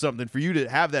messed up something for you to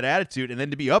have that attitude and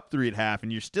then to be up 3 at half,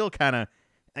 and you're still kind of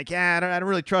like, I don't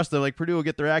really trust them. Like, Purdue will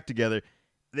get their act together.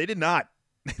 They did not.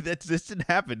 This didn't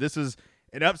happen. This was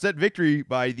an upset victory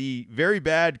by the very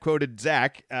bad, quoted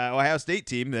Zach, Ohio State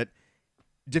team that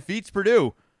defeats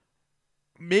Purdue.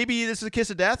 Maybe this is a kiss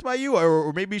of death by you,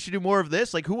 or maybe you should do more of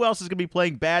this. Like, who else is going to be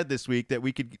playing bad this week that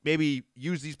we could maybe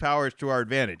use these powers to our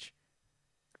advantage?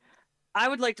 I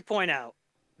would like to point out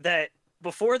that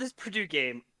before this Purdue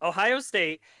game, Ohio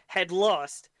State had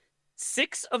lost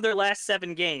 6 of their last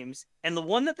 7 games, and the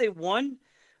one that they won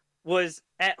was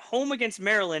at home against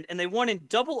Maryland, and they won in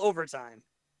double overtime.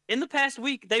 In the past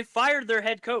week, they fired their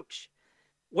head coach.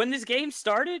 When this game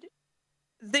started,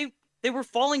 they were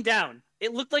falling down.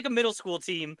 It looked like a middle school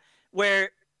team where,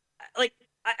 like,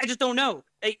 I just don't know.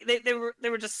 They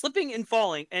were just slipping and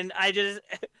falling, and I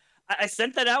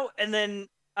sent that out, and then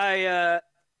I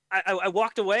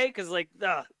walked away because, like,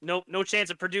 no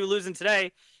chance of Purdue losing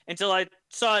today until I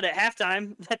saw it at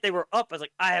halftime that they were up. I was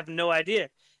like, I have no idea.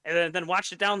 And then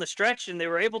watched it down the stretch, and they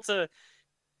were able to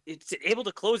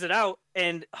close it out.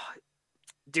 And,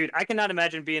 dude, I cannot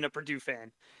imagine being a Purdue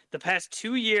fan. The past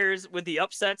 2 years with the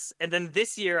upsets, and then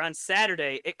this year on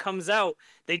Saturday, it comes out.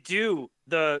 They do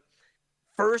the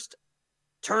first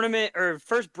tournament or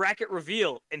first bracket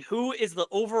reveal. And who is the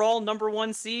overall number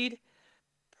 1 seed?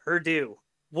 Purdue.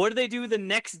 What do they do the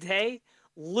next day?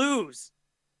 lose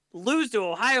to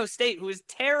Ohio State, who is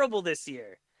terrible this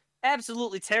year,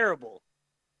 absolutely terrible.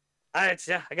 I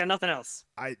got nothing else.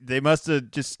 They must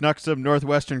have just snuck some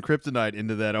Northwestern kryptonite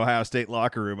into that Ohio State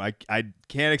locker room. I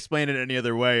can't explain it any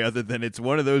other way other than it's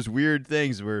one of those weird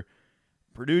things where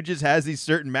Purdue just has these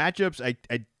certain matchups.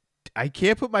 I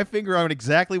can't put my finger on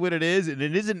exactly what it is, and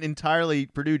it isn't entirely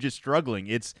Purdue just struggling.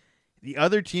 It's the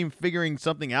other team figuring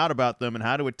something out about them and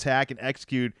how to attack and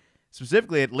execute,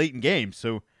 specifically at late in games.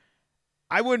 So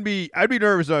I'd be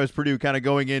nervous if I was Purdue kind of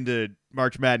going into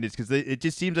March Madness because it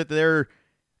just seems that there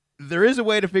is a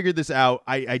way to figure this out.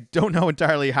 I don't know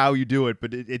entirely how you do it,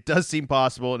 but it does seem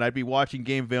possible, and I'd be watching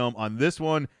game film on this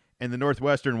one and the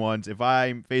Northwestern ones if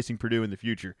I'm facing Purdue in the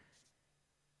future.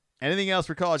 Anything else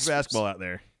for college basketball out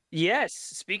there? Yes.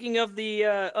 Speaking of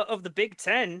the Big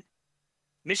Ten,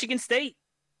 Michigan State,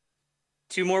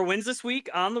 2 more wins this week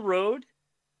on the road.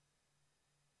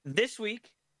 This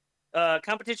week,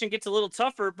 competition gets a little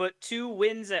tougher, but 2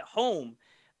 wins at home.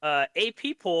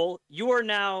 AP poll, you are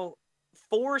now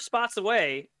 4 spots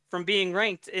away from being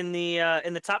ranked in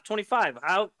the top 25.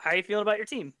 How are you feeling about your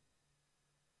team?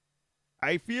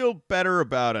 I feel better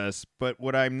about us, but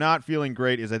what I'm not feeling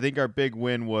great is I think our big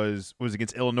win was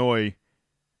against Illinois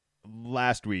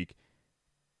last week.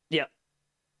 Yeah.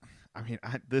 I mean,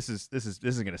 this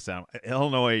isn't going to sound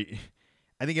Illinois.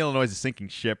 I think Illinois is a sinking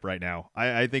ship right now.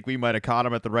 I think we might have caught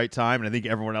them at the right time, and I think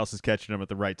everyone else is catching them at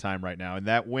the right time right now. And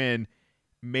that win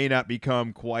may not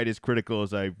become quite as critical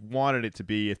as I wanted it to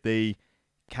be if they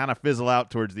kind of fizzle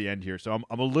out towards the end here. So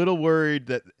I'm a little worried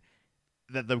that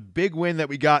the big win that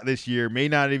we got this year may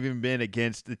not even been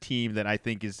against the team that I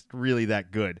think is really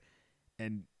that good.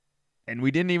 And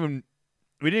we didn't even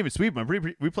sweep them.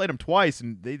 We played them twice,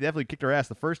 and they definitely kicked our ass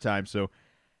the first time. So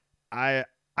I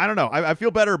don't know. I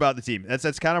feel better about the team.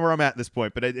 That's kind of where I'm at this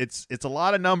point. But it's a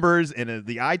lot of numbers, and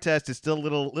the eye test is still a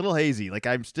little hazy. Like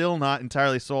I'm still not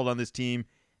entirely sold on this team.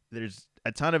 There's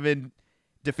a ton of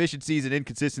deficiencies and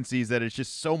inconsistencies that it's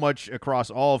just so much across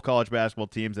all of college basketball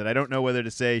teams that I don't know whether to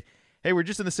say, hey, we're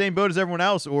just in the same boat as everyone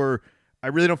else, or I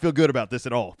really don't feel good about this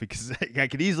at all, because I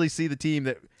could easily see the team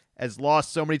that has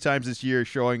lost so many times this year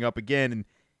showing up again and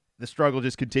the struggle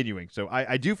just continuing. So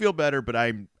I do feel better, but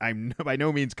I'm by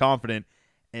no means confident,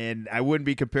 and I wouldn't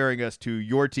be comparing us to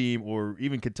your team or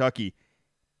even Kentucky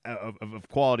of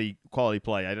quality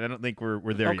play. I don't think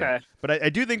we're there yet. But I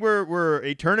do think we're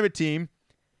a tournament team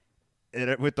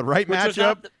with the right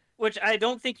matchup. Which I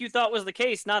don't think you thought was the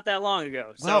case not that long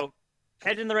ago. So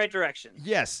head in the right direction.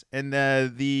 Yes, and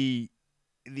the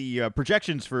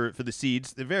projections for the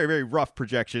seeds, the very, very rough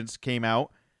projections came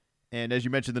out, and as you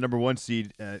mentioned, the number 1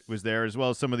 seed was there, as well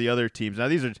as some of the other teams. Now,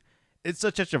 it's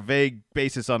such a vague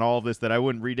basis on all of this that I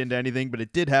wouldn't read into anything, but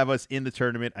it did have us in the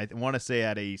tournament, I want to say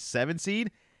at a 7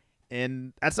 seed,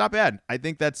 and that's not bad. I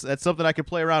think that's something I could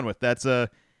play around with. That's a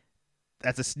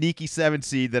sneaky 7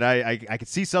 seed that I could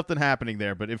see something happening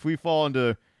there, but if we fall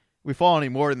any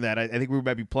more than that, I think we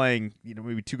might be playing,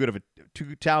 maybe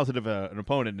too talented of an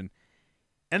opponent, and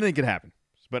anything could happen.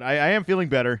 But I am feeling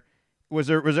better. Was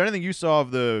there anything you saw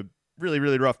of the really,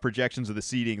 really rough projections of the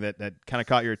seeding that kind of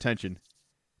caught your attention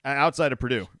outside of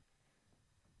Purdue?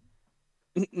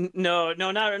 No,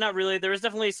 not really. There was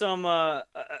definitely some a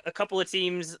couple of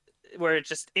teams where it's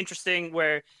just interesting,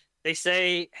 where they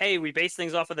say, "Hey, we base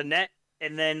things off of the net,"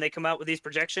 and then they come out with these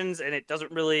projections, and it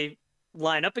doesn't really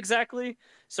line up exactly.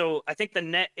 So I think the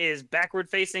net is backward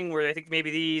facing, where I think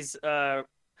maybe these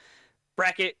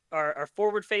bracket are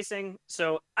forward facing.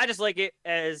 So I just like it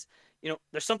as,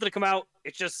 there's something to come out.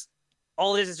 It's just,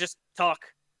 all it is just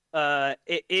talk.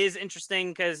 It is interesting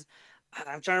because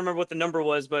I'm trying to remember what the number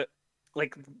was, but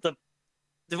like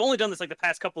they've only done this like the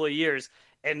past couple of years,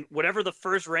 and whatever the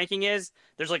first ranking is,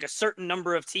 there's like a certain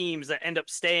number of teams that end up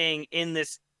staying in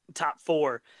this top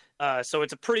 4. So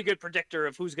it's a pretty good predictor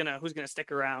of who's gonna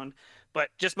stick around. But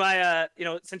just my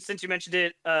since you mentioned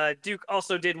it, Duke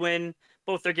also did win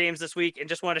both their games this week, and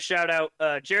just want to shout out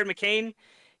Jared McCain.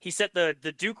 He set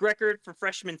the Duke record for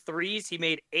freshman threes. He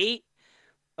made 8.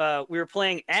 We were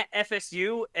playing at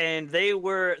FSU, and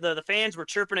the fans were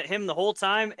chirping at him the whole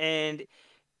time, and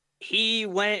he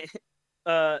went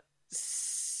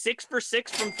 6 for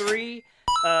 6 from 3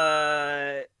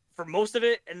 for most of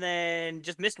it, and then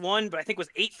just missed one, but I think was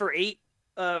 8 for 8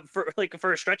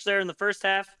 for a stretch there in the first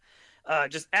half.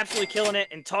 Just absolutely killing it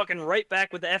and talking right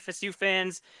back with the FSU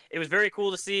fans. It was very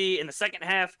cool to see. In the second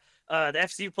half, the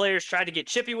FSU players tried to get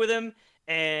chippy with him,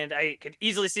 and I could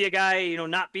easily see a guy,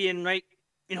 not being right,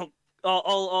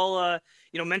 all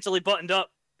mentally buttoned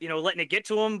up, letting it get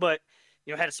to him, but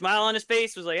had a smile on his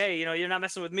face, was like, hey, you're not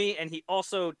messing with me. And he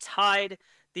also tied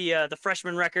the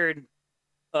freshman record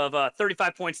of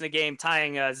 35 points in a game,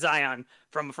 tying Zion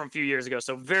from a few years ago.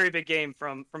 So very big game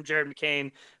from Jared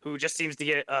McCain, who just seems to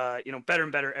get better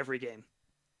and better every game.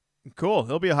 Cool.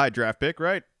 He'll be a high draft pick,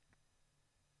 right?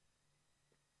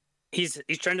 He's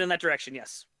trending in that direction,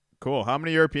 yes. Cool. How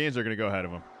many Europeans are going to go ahead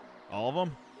of him? All of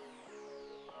them?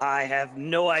 I have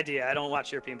no idea. I don't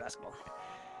watch European basketball.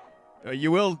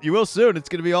 You will soon. It's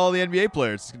going to be all the NBA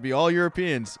players. It's going to be all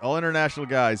Europeans, all international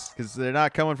guys, because they're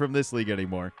not coming from this league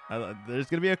anymore. There's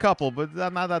going to be a couple, but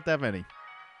not that many.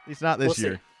 At least not this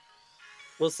year.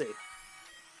 We'll see.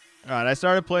 All right, I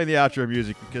started playing the outro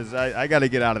music because I got to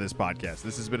get out of this podcast.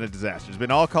 This has been a disaster. It's been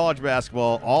all college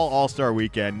basketball, all All-Star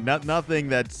weekend. Nothing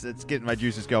that's getting my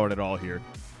juices going at all here.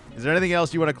 Is there anything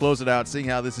else you want to close it out, seeing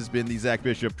how this has been the Zach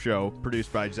Bishop Show,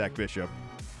 produced by Zach Bishop?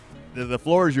 The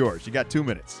floor is yours. You got 2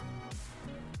 minutes.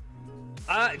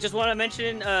 I just want to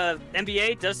mention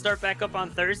NBA does start back up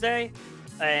on Thursday,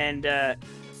 and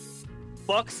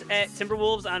Bucks at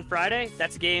Timberwolves on Friday.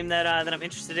 That's a game that I'm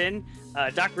interested in.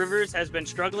 Doc Rivers has been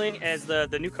struggling as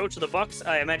the new coach of the Bucks.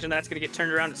 I imagine that's going to get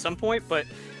turned around at some point, but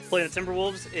playing the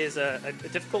Timberwolves is a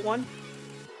difficult one.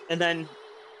 And then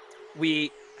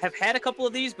we have had a couple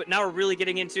of these, but now we're really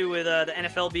getting into with the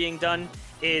NFL being done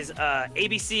is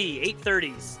ABC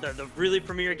 8:30s, the really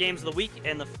premier games of the week,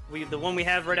 and the one we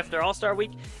have right after All-Star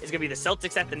week is going to be the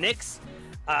Celtics at the Knicks.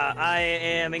 I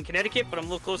am in Connecticut, but I'm a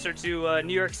little closer to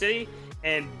New York City,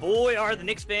 and boy, are the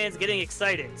Knicks fans getting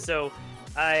excited. So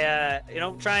I,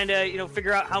 trying to,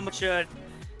 figure out how much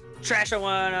trash I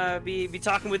want to be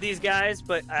talking with these guys,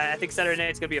 but I think Saturday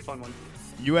night's going to be a fun one.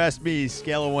 You asked me,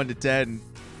 scale of 1 to 10,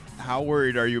 how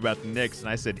worried are you about the Knicks? And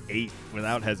I said 8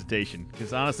 without hesitation.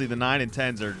 Because honestly, the 9 and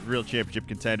 10s are real championship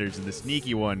contenders, and the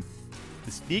sneaky one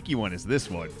is this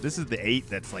one. This is the 8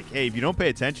 that's like, hey, if you don't pay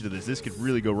attention to this could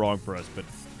really go wrong for us. But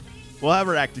we'll have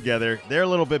our act together. They're a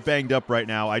little bit banged up right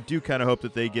now. I do kind of hope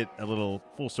that they get a little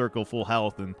full circle, full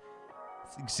health, and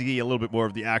see a little bit more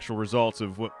of the actual results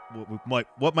of what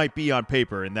might be on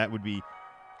paper, and that would be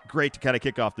great to kind of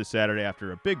kick off this Saturday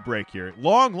after a big break here.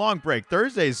 Long break.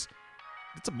 Thursdays,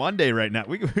 it's a Monday right now.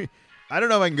 I don't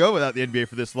know if I can go without the NBA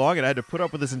for this long, and I had to put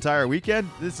up with this entire weekend.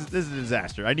 This is a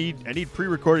disaster. I need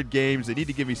pre-recorded games. They need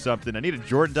to give me something. I need a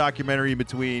Jordan documentary in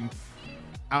between.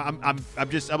 I'm a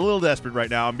little desperate right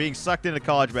now. I'm being sucked into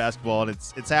college basketball, and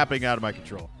it's happening out of my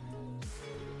control.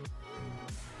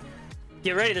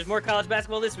 Get ready. There's more college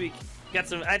basketball this week. Got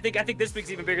some. I think this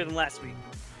week's even bigger than last week.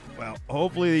 Well,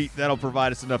 hopefully that'll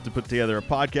provide us enough to put together a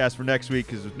podcast for next week,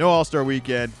 because there's no All-Star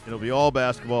weekend. It'll be all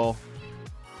basketball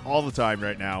all the time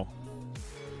right now.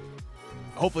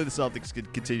 Hopefully the Celtics can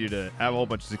continue to have a whole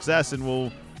bunch of success, and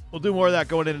we'll do more of that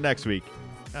going into next week.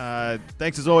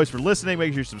 Thanks as always for listening.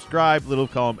 Make sure you subscribe. Little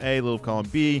column A, little column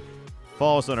B.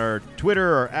 Follow us on our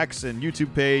Twitter, our X, and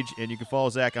YouTube page, and you can follow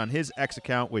Zach on his X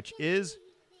account, which is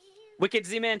Wicked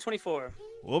Z-Man 24.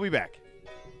 We'll be back.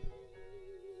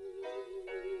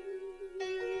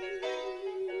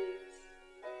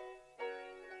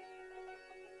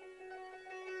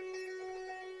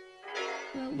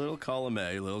 Little column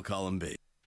A, little column B.